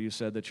hungry. You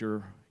said that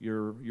your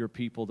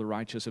people, the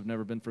righteous, have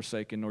never been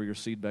forsaken, nor your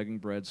seed begging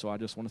bread. So I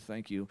just want to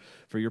thank you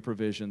for your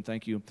provision.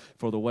 Thank you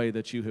for the way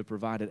that you have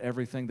provided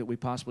everything that we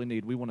possibly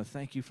need. We want to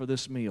thank you for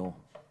this meal.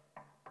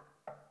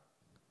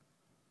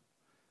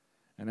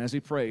 And as he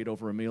prayed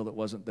over a meal that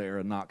wasn't there,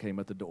 a knock came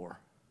at the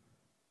door.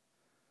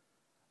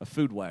 A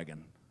food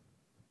wagon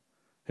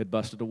had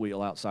busted a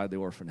wheel outside the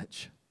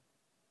orphanage.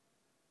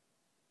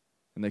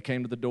 And they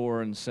came to the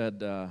door and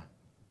said,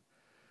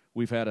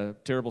 we've had a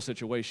terrible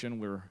situation.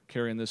 We're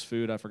carrying this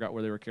food. I forgot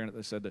where they were carrying it.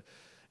 They said that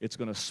it's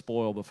going to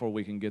spoil before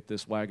we can get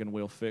this wagon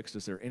wheel fixed.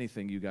 Is there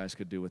anything you guys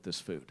could do with this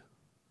food?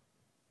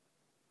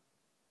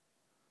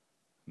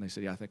 And they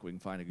said, yeah, I think we can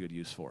find a good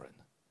use for it.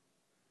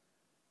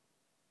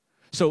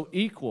 So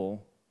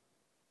equal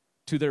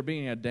to there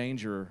being a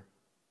danger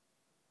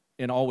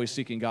in always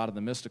seeking God in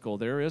the mystical,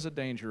 there is a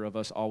danger of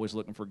us always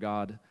looking for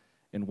God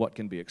in what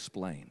can be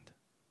explained.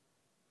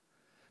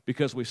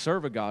 Because we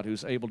serve a God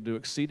who's able to do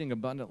exceeding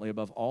abundantly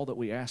above all that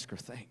we ask or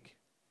think.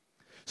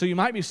 So you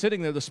might be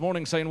sitting there this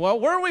morning saying, well,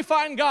 where do we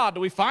find God? Do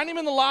we find him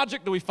in the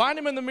logic? Do we find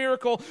him in the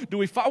miracle?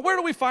 Where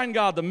do we find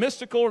God, the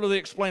mystical or the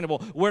explainable?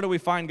 Where do we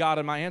find God?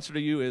 And my answer to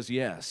you is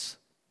yes.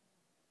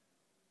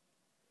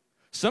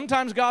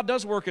 Sometimes God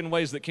does work in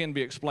ways that can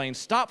be explained.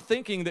 Stop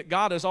thinking that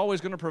God is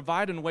always going to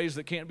provide in ways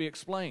that can't be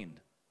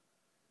explained.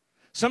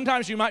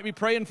 Sometimes you might be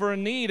praying for a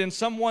need, and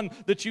someone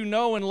that you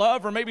know and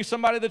love, or maybe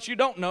somebody that you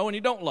don't know and you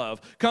don't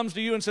love, comes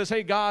to you and says,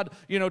 hey, God,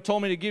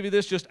 told me to give you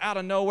this just out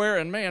of nowhere,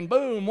 and man,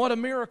 boom, what a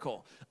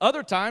miracle.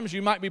 Other times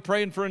you might be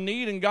praying for a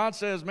need, and God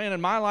says, man,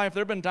 in my life,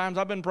 there have been times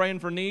I've been praying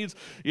for needs.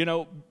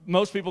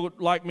 Most people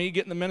like me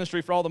get in the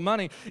ministry for all the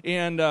money,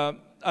 and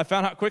I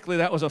found out quickly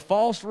that was a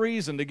false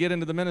reason to get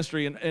into the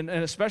ministry, and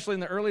especially in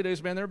the early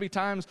days, man, there would be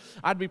times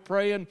I'd be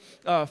praying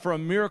for a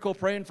miracle,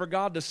 praying for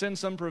God to send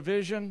some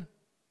provision.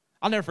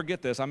 I'll never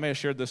forget this. I may have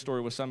shared this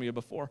story with some of you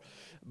before,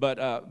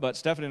 but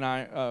Stephanie and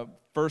I,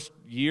 first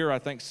year, I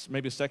think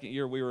maybe second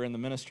year, we were in the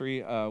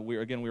ministry. We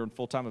were in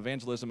full-time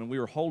evangelism, and we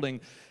were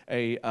holding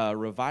a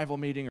revival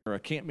meeting or a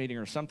camp meeting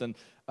or something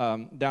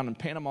down in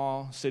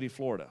Panama City,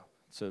 Florida.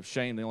 It's a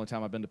shame the only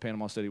time I've been to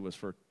Panama City was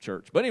for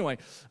church. But anyway,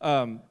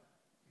 that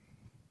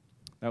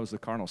was the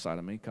carnal side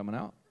of me coming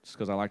out, just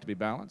because I like to be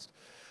balanced.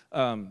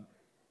 But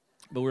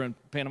we were in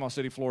Panama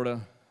City, Florida,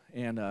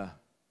 and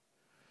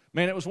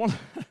man, it was one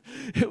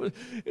of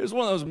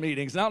those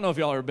meetings. And I don't know if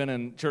y'all have ever been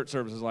in church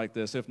services like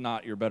this. If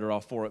not, you're better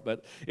off for it.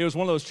 But it was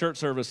one of those church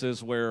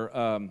services where,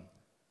 and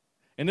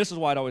this is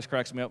why it always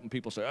cracks me up when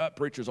people say,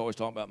 preachers always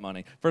talk about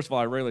money. First of all,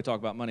 I rarely talk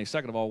about money.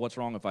 Second of all, what's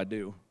wrong if I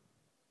do?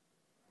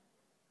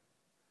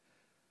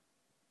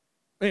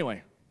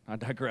 Anyway, I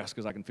digress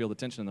because I can feel the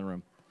tension in the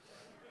room.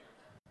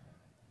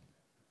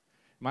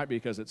 It might be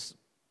because it's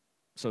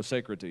so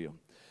sacred to you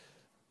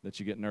that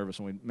you get nervous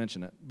when we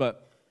mention it.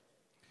 But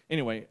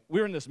anyway, we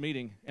were in this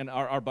meeting, and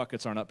our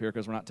buckets aren't up here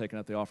because we're not taking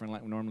up the offering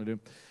like we normally do.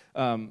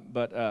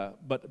 But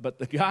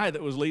the guy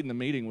that was leading the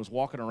meeting was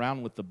walking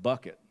around with the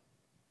bucket.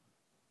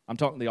 I'm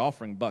talking the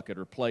offering bucket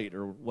or plate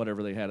or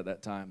whatever they had at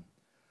that time.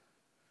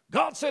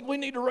 God said we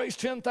need to raise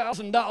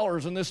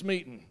 $10,000 in this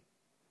meeting.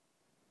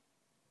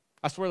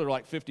 I swear there were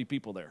like 50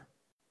 people there.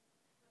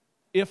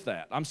 If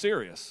that. I'm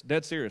serious,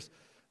 dead serious.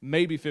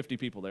 Maybe 50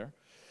 people there.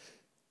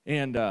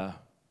 And I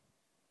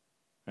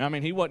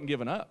mean, he wasn't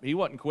giving up. He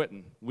wasn't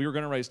quitting. We were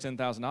going to raise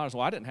 $10,000.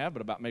 Well, I didn't have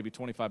but about maybe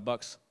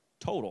 $25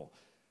 total.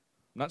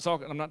 I'm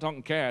not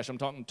talking cash. I'm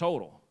talking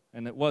total.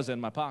 And it was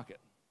in my pocket.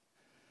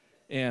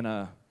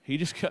 And he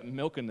just kept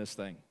milking this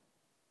thing.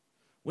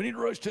 We need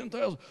to raise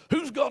 $10,000.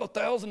 Who's got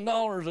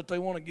 $1,000 that they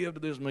want to give to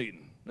this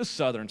meeting? This is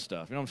Southern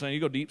stuff. You know what I'm saying? You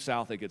go deep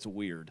south, it gets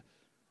weird.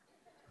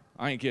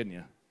 I ain't kidding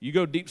you. You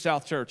go deep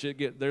south church,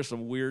 there's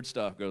some weird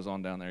stuff goes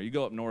on down there. You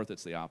go up north,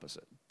 it's the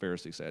opposite.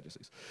 Pharisees,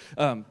 Sadducees.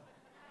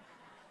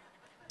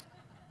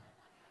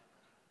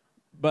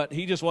 But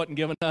he just wasn't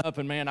giving up,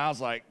 and man, I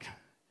was like,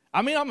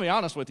 I'm going to be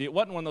honest with you, it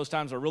wasn't one of those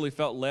times I really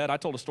felt led. I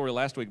told a story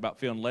last week about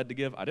feeling led to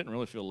give. I didn't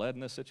really feel led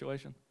in this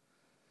situation.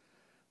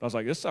 But I was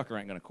like, this sucker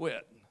ain't going to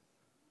quit.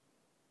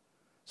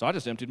 So I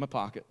just emptied my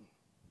pocket.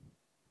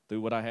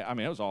 Threw what I had. I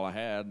mean, it was all I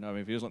had. I mean,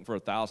 if he was looking for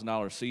a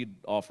 $1,000 seed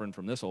offering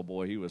from this old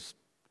boy, he was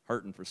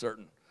hurting for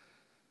certain.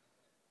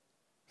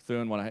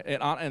 Threw in what I had.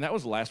 And that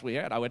was the last we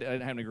had. I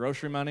didn't have any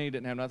grocery money,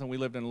 didn't have nothing. We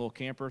lived in a little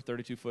camper,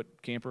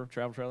 32-foot camper,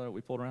 travel trailer that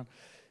we pulled around.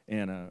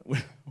 And we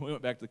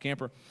went back to the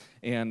camper,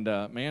 and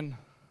man,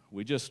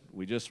 we just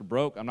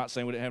broke. I'm not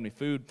saying we didn't have any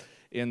food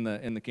in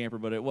the camper,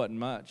 but it wasn't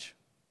much.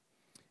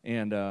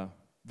 And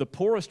the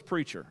poorest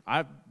preacher,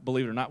 I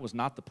believe it or not, was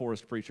not the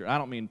poorest preacher. I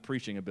don't mean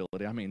preaching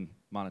ability, I mean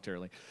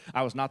monetarily.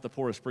 I was not the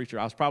poorest preacher.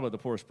 I was probably the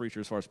poorest preacher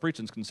as far as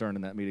preaching is concerned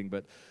in that meeting,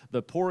 but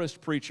the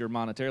poorest preacher,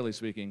 monetarily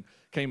speaking,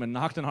 came and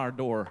knocked on our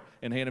door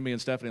and handed me and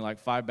Stephanie like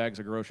 5 bags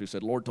of groceries,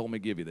 said, Lord told me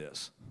to give you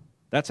this.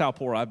 That's how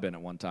poor I've been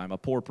at one time. A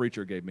poor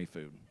preacher gave me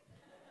food.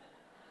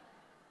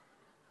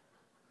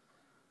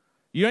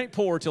 You ain't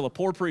poor till a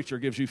poor preacher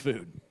gives you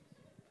food.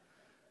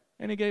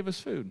 And he gave us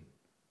food,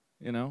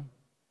 you know.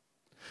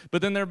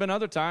 But then there have been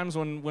other times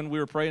when we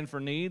were praying for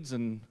needs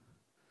and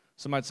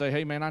somebody'd say,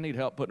 hey, man, I need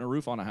help putting a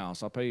roof on a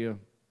house. I'll pay you,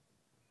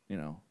 you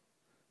know,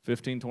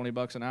 $15,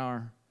 $20 an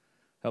hour.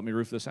 Help me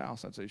roof this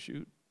house. I'd say,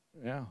 shoot,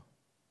 yeah,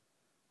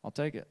 I'll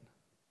take it.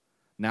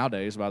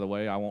 Nowadays, by the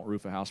way, I won't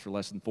roof a house for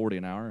less than $40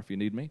 an hour if you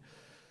need me.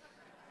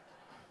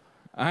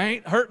 I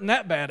ain't hurting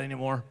that bad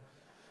anymore.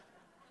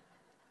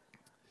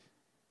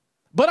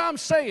 But I'm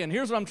saying,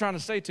 here's what I'm trying to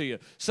say to you.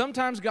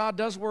 Sometimes God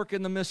does work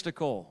in the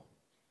mystical.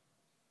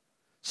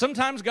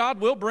 Sometimes God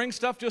will bring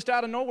stuff just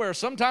out of nowhere.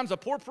 Sometimes a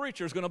poor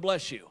preacher is going to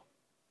bless you.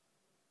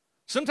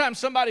 Sometimes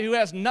somebody who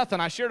has nothing.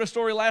 I shared a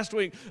story last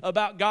week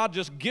about God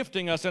just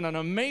gifting us in an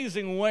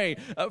amazing way.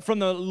 From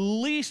the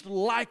least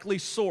likely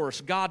source,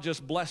 God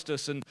just blessed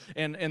us, and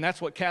that's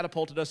what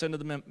catapulted us into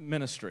the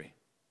ministry.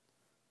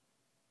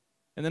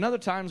 And then other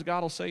times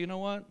God will say, you know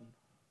what? Why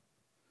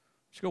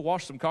don't you go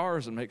wash some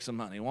cars and make some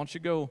money? Why don't you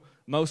go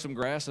mow some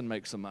grass and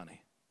make some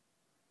money?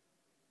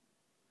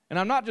 And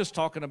I'm not just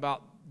talking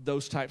about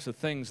those types of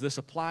things. This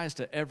applies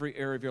to every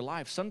area of your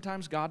life.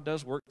 Sometimes God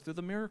does work through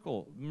the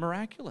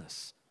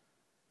miraculous.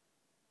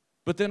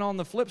 But then on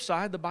the flip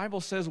side, the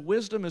Bible says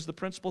wisdom is the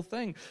principal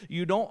thing.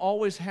 You don't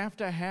always have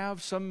to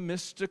have some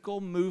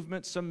mystical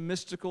movement, some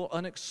mystical,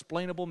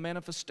 unexplainable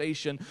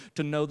manifestation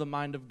to know the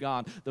mind of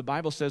God. The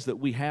Bible says that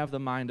we have the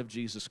mind of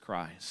Jesus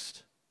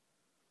Christ.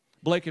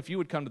 Blake, if you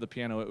would come to the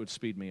piano, it would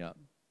speed me up.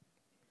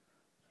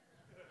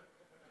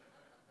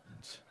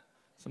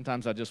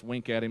 Sometimes I just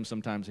wink at him.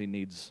 Sometimes he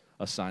needs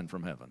a sign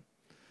from heaven.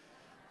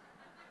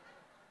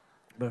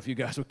 But if you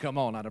guys would come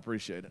on, I'd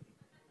appreciate it.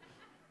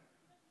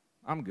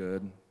 I'm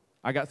good.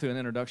 I got through an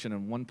introduction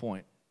in 1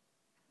 point.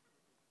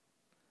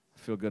 I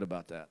feel good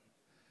about that.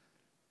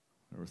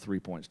 There were 3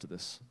 points to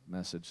this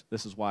message.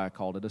 This is why I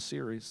called it a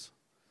series.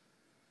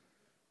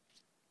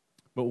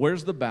 But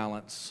where's the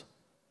balance?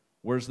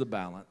 Where's the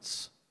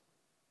balance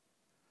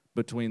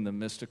between the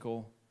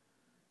mystical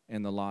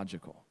and the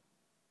logical?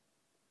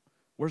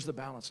 Where's the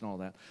balance in all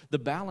that? The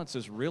balance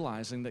is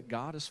realizing that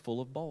God is full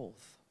of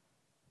both.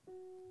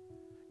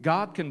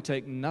 God can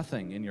take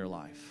nothing in your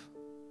life.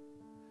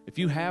 If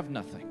you have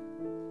nothing,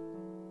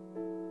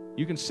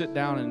 you can sit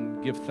down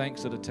and give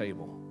thanks at a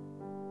table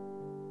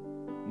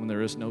when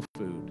there is no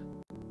food.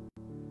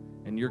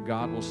 And your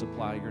God will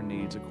supply your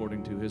needs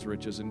according to His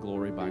riches and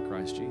glory by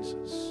Christ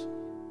Jesus.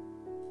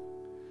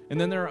 And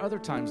then there are other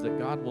times that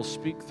God will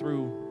speak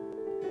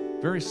through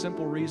very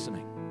simple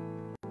reasoning.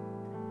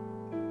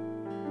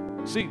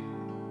 See,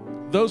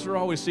 those who are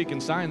always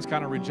seeking signs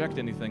kind of reject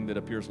anything that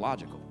appears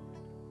logical.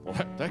 Well,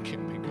 that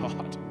can't be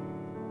God.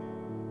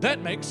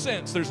 That makes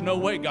sense. There's no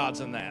way God's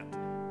in that.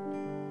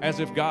 As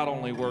if God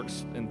only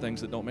works in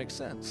things that don't make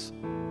sense.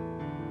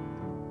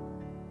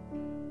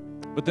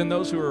 But then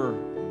those who are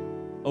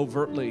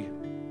overtly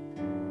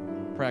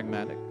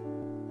pragmatic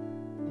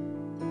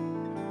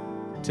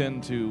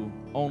tend to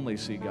only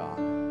see God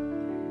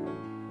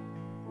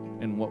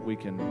in what we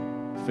can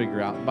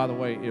figure out. And by the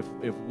way,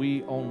 if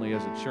we only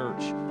as a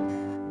church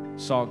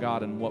saw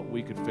God in what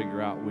we could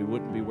figure out, we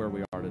wouldn't be where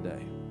we are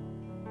today.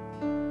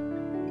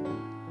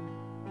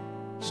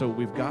 So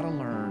we've got to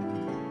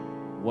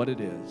learn what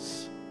it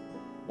is,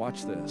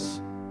 watch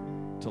this,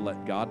 to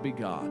let God be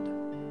God.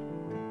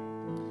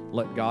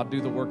 Let God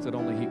do the work that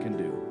only He can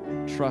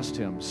do. Trust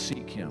Him,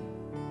 seek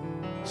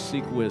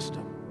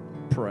wisdom,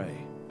 pray,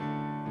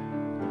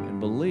 and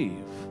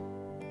believe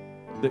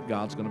that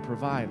God's going to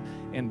provide,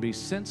 and be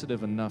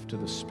sensitive enough to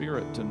the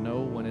Spirit to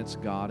know when it's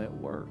God at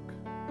work.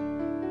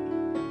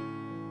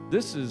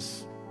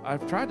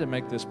 I've tried to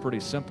make this pretty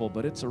simple,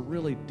 but it's a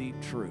really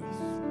deep truth.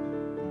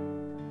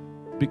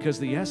 Because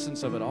the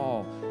essence of it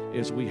all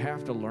is we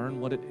have to learn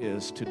what it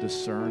is to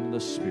discern the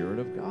Spirit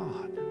of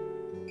God.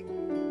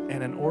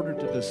 And in order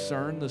to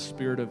discern the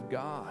Spirit of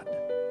God,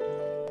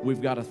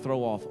 we've got to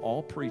throw off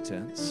all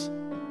pretense.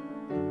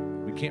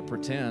 We can't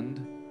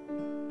pretend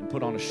and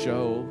put on a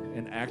show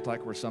and act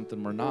like we're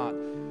something we're not.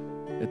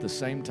 At the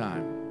same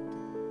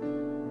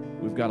time,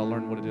 we've got to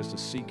learn what it is to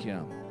seek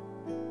Him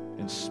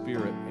in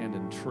spirit and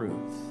in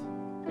truth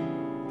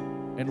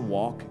and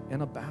walk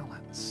in a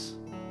balance.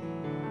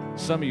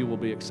 Some of you will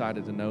be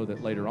excited to know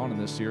that later on in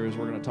this series,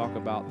 we're going to talk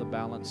about the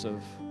balance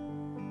of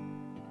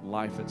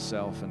life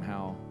itself and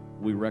how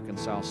we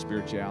reconcile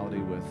spirituality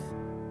with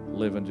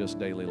living just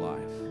daily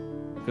life.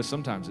 Because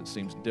sometimes it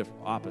seems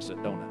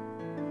opposite, don't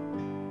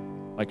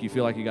it? Like you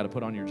feel like you got to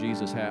put on your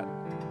Jesus hat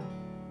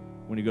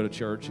when you go to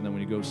church, and then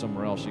when you go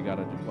somewhere else, you got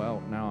to,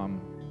 well, now I'm, you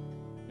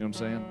know what I'm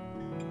saying?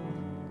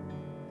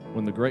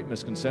 When the great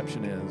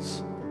misconception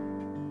is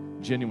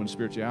genuine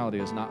spirituality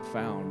is not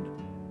found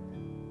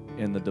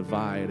in the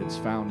divide. It's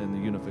found in the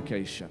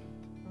unification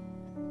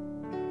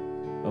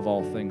of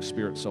all things,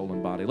 spirit, soul,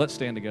 and body. Let's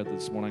stand together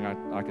this morning.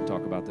 I could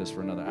talk about this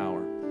for another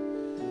hour.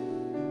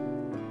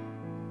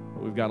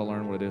 But we've got to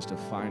learn what it is to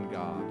find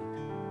God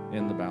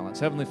in the balance.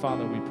 Heavenly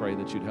Father, we pray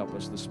that you'd help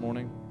us this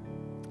morning.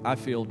 I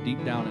feel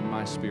deep down in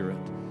my spirit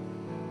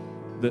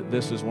that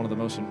this is one of the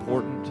most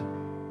important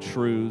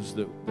truths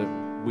that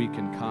we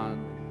can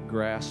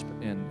grasp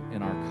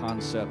in our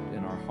concept,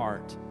 in our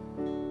heart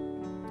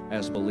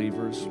as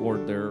believers.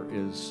 Lord, there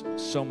is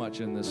so much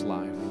in this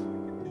life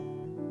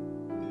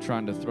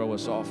trying to throw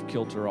us off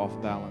kilter,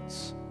 off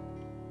balance.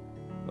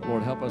 But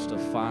Lord, help us to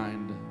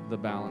find the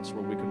balance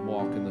where we can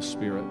walk in the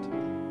Spirit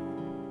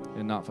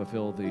and not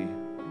fulfill the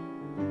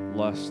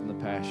lusts and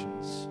the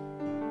passions,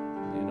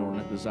 the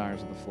inordinate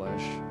desires of the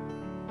flesh.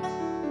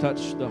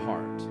 Touch the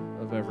heart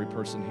of every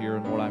person here.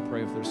 And Lord, I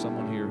pray if there's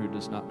someone here who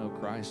does not know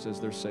Christ as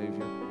their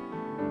Savior,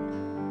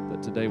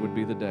 that today would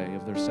be the day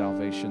of their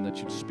salvation, that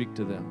you'd speak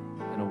to them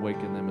and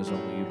awaken them as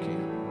only you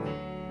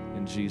can.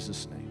 In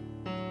Jesus' name.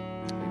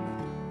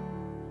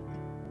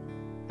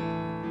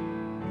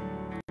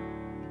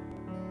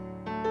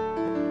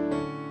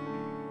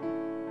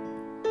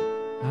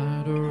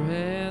 I'd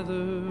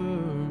rather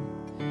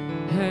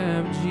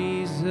have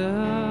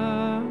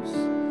Jesus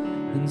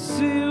than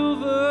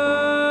silver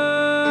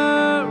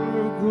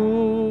or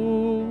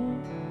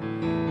gold.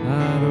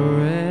 I'd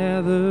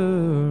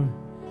rather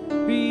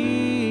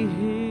be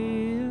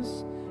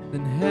His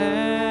than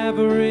have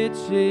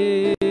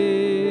riches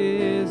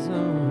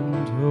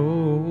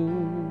untold.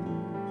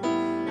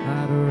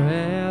 I'd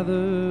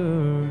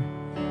rather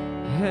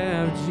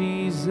have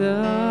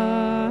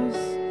Jesus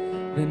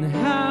than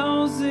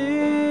houses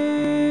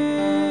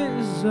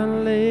or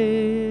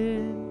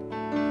land.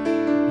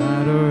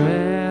 I'd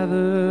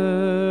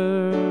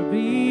rather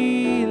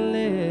be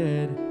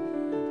led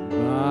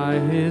by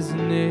His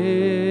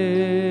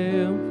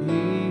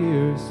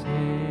nail-pierced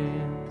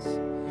hands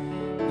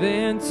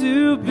than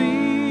to be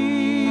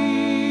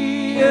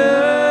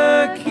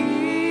a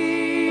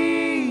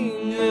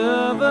king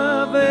of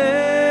a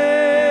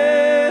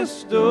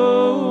vast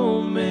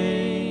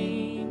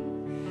domain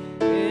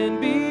and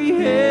be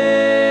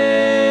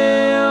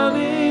held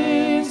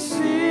in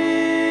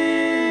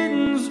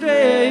sin's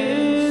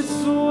dread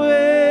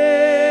sway.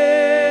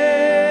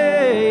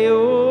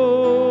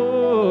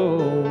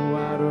 Oh,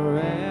 I'd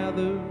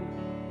rather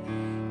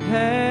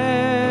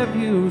have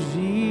you,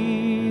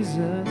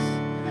 Jesus,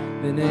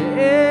 than anything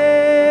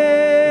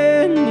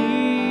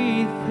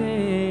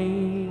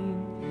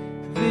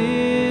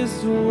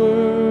this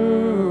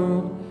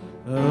world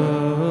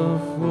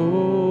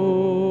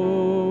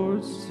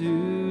affords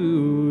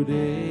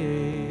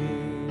today.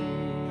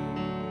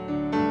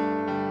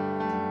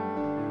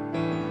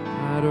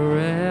 I'd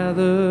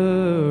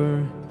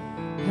rather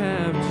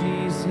have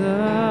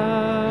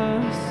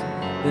Jesus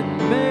than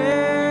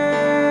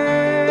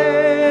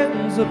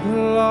man's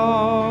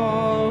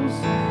applause.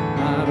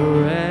 I'd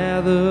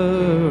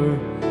rather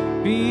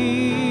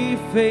be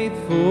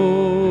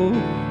faithful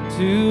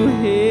to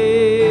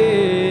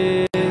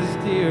His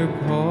dear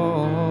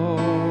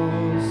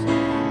cause.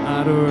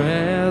 I'd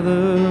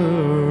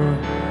rather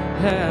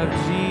have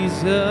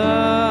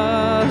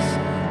Jesus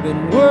than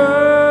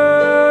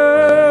worldwide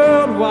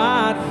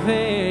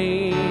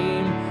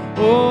fame.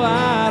 Oh,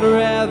 I'd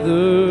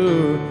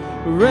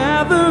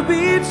rather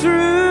be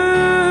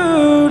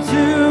true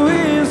to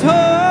His holy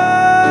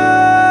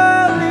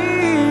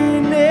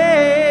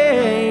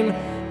name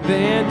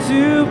than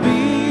to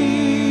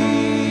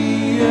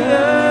be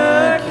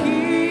a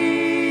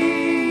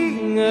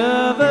king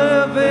of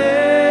a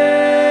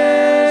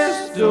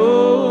vast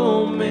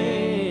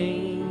domain,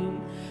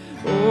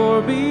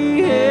 or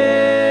be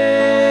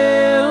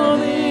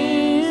held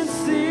in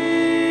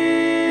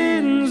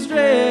sin's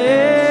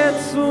dread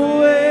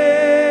sway.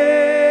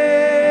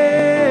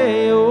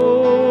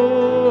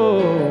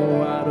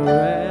 Oh, I'd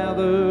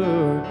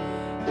rather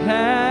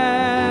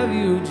have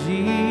you,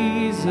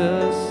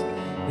 Jesus,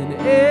 than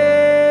anything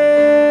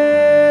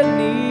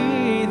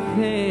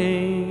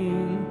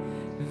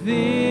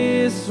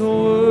this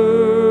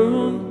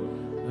world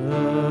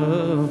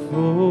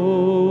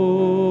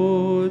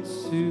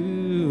affords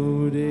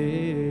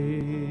today.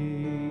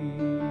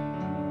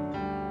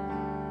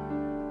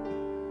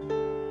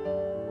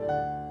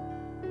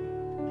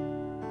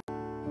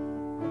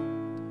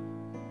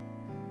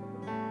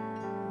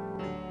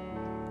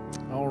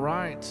 All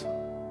right.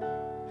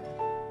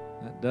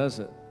 That does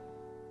it.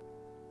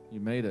 You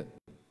made it.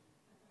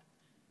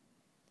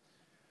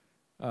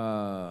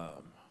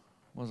 What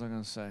was I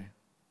going to say?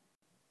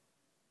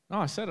 No,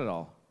 I said it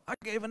all. I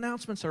gave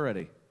announcements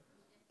already.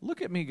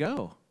 Look at me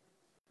go.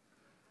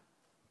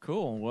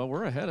 Cool. Well,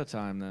 we're ahead of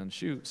time then.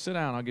 Shoot, sit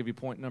down. I'll give you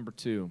point number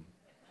 2.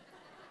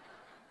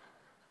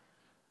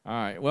 All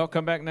right. Well,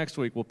 come back next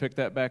week. We'll pick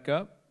that back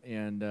up.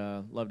 And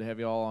love to have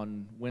you all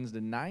on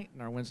Wednesday night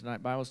in our Wednesday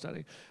night Bible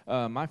study.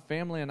 My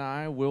family and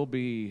I will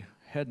be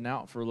heading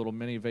out for a little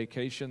mini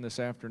vacation this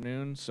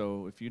afternoon,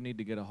 so if you need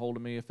to get a hold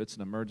of me, if it's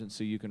an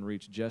emergency, you can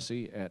reach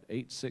Jesse at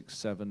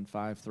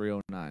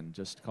 867-5309.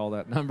 Just call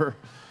that number.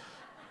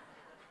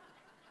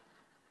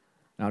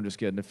 No, I'm just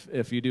kidding.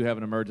 If you do have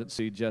an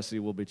emergency, Jesse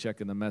will be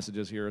checking the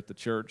messages here at the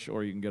church,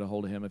 or you can get a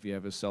hold of him if you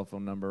have his cell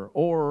phone number,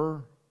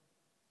 or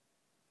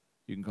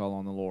you can call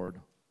on the Lord.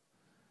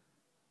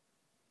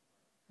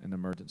 An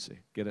emergency.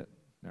 Get it?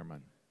 Never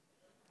mind.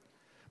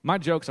 My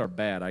jokes are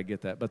bad, I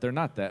get that, but they're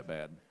not that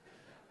bad.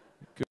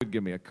 Could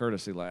give me a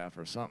courtesy laugh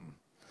or something.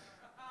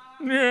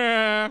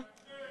 Yeah,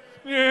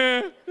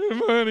 you're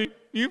funny.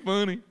 You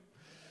funny.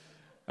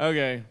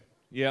 Okay,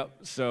 yep.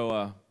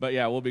 So, but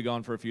yeah, we'll be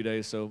gone for a few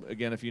days. So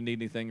again, if you need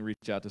anything,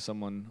 reach out to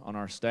someone on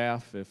our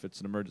staff. If it's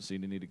an emergency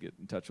and you need to get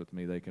in touch with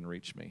me, they can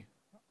reach me.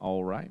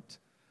 All right,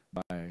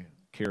 by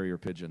carrier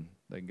pigeon,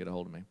 they can get a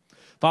hold of me.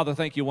 Father,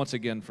 thank you once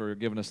again for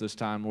giving us this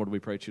time. Lord, we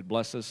pray that you'd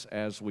bless us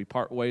as we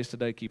part ways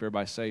today. Keep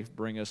everybody safe.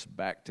 Bring us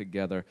back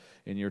together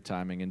in your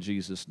timing. In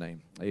Jesus'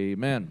 name,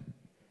 amen.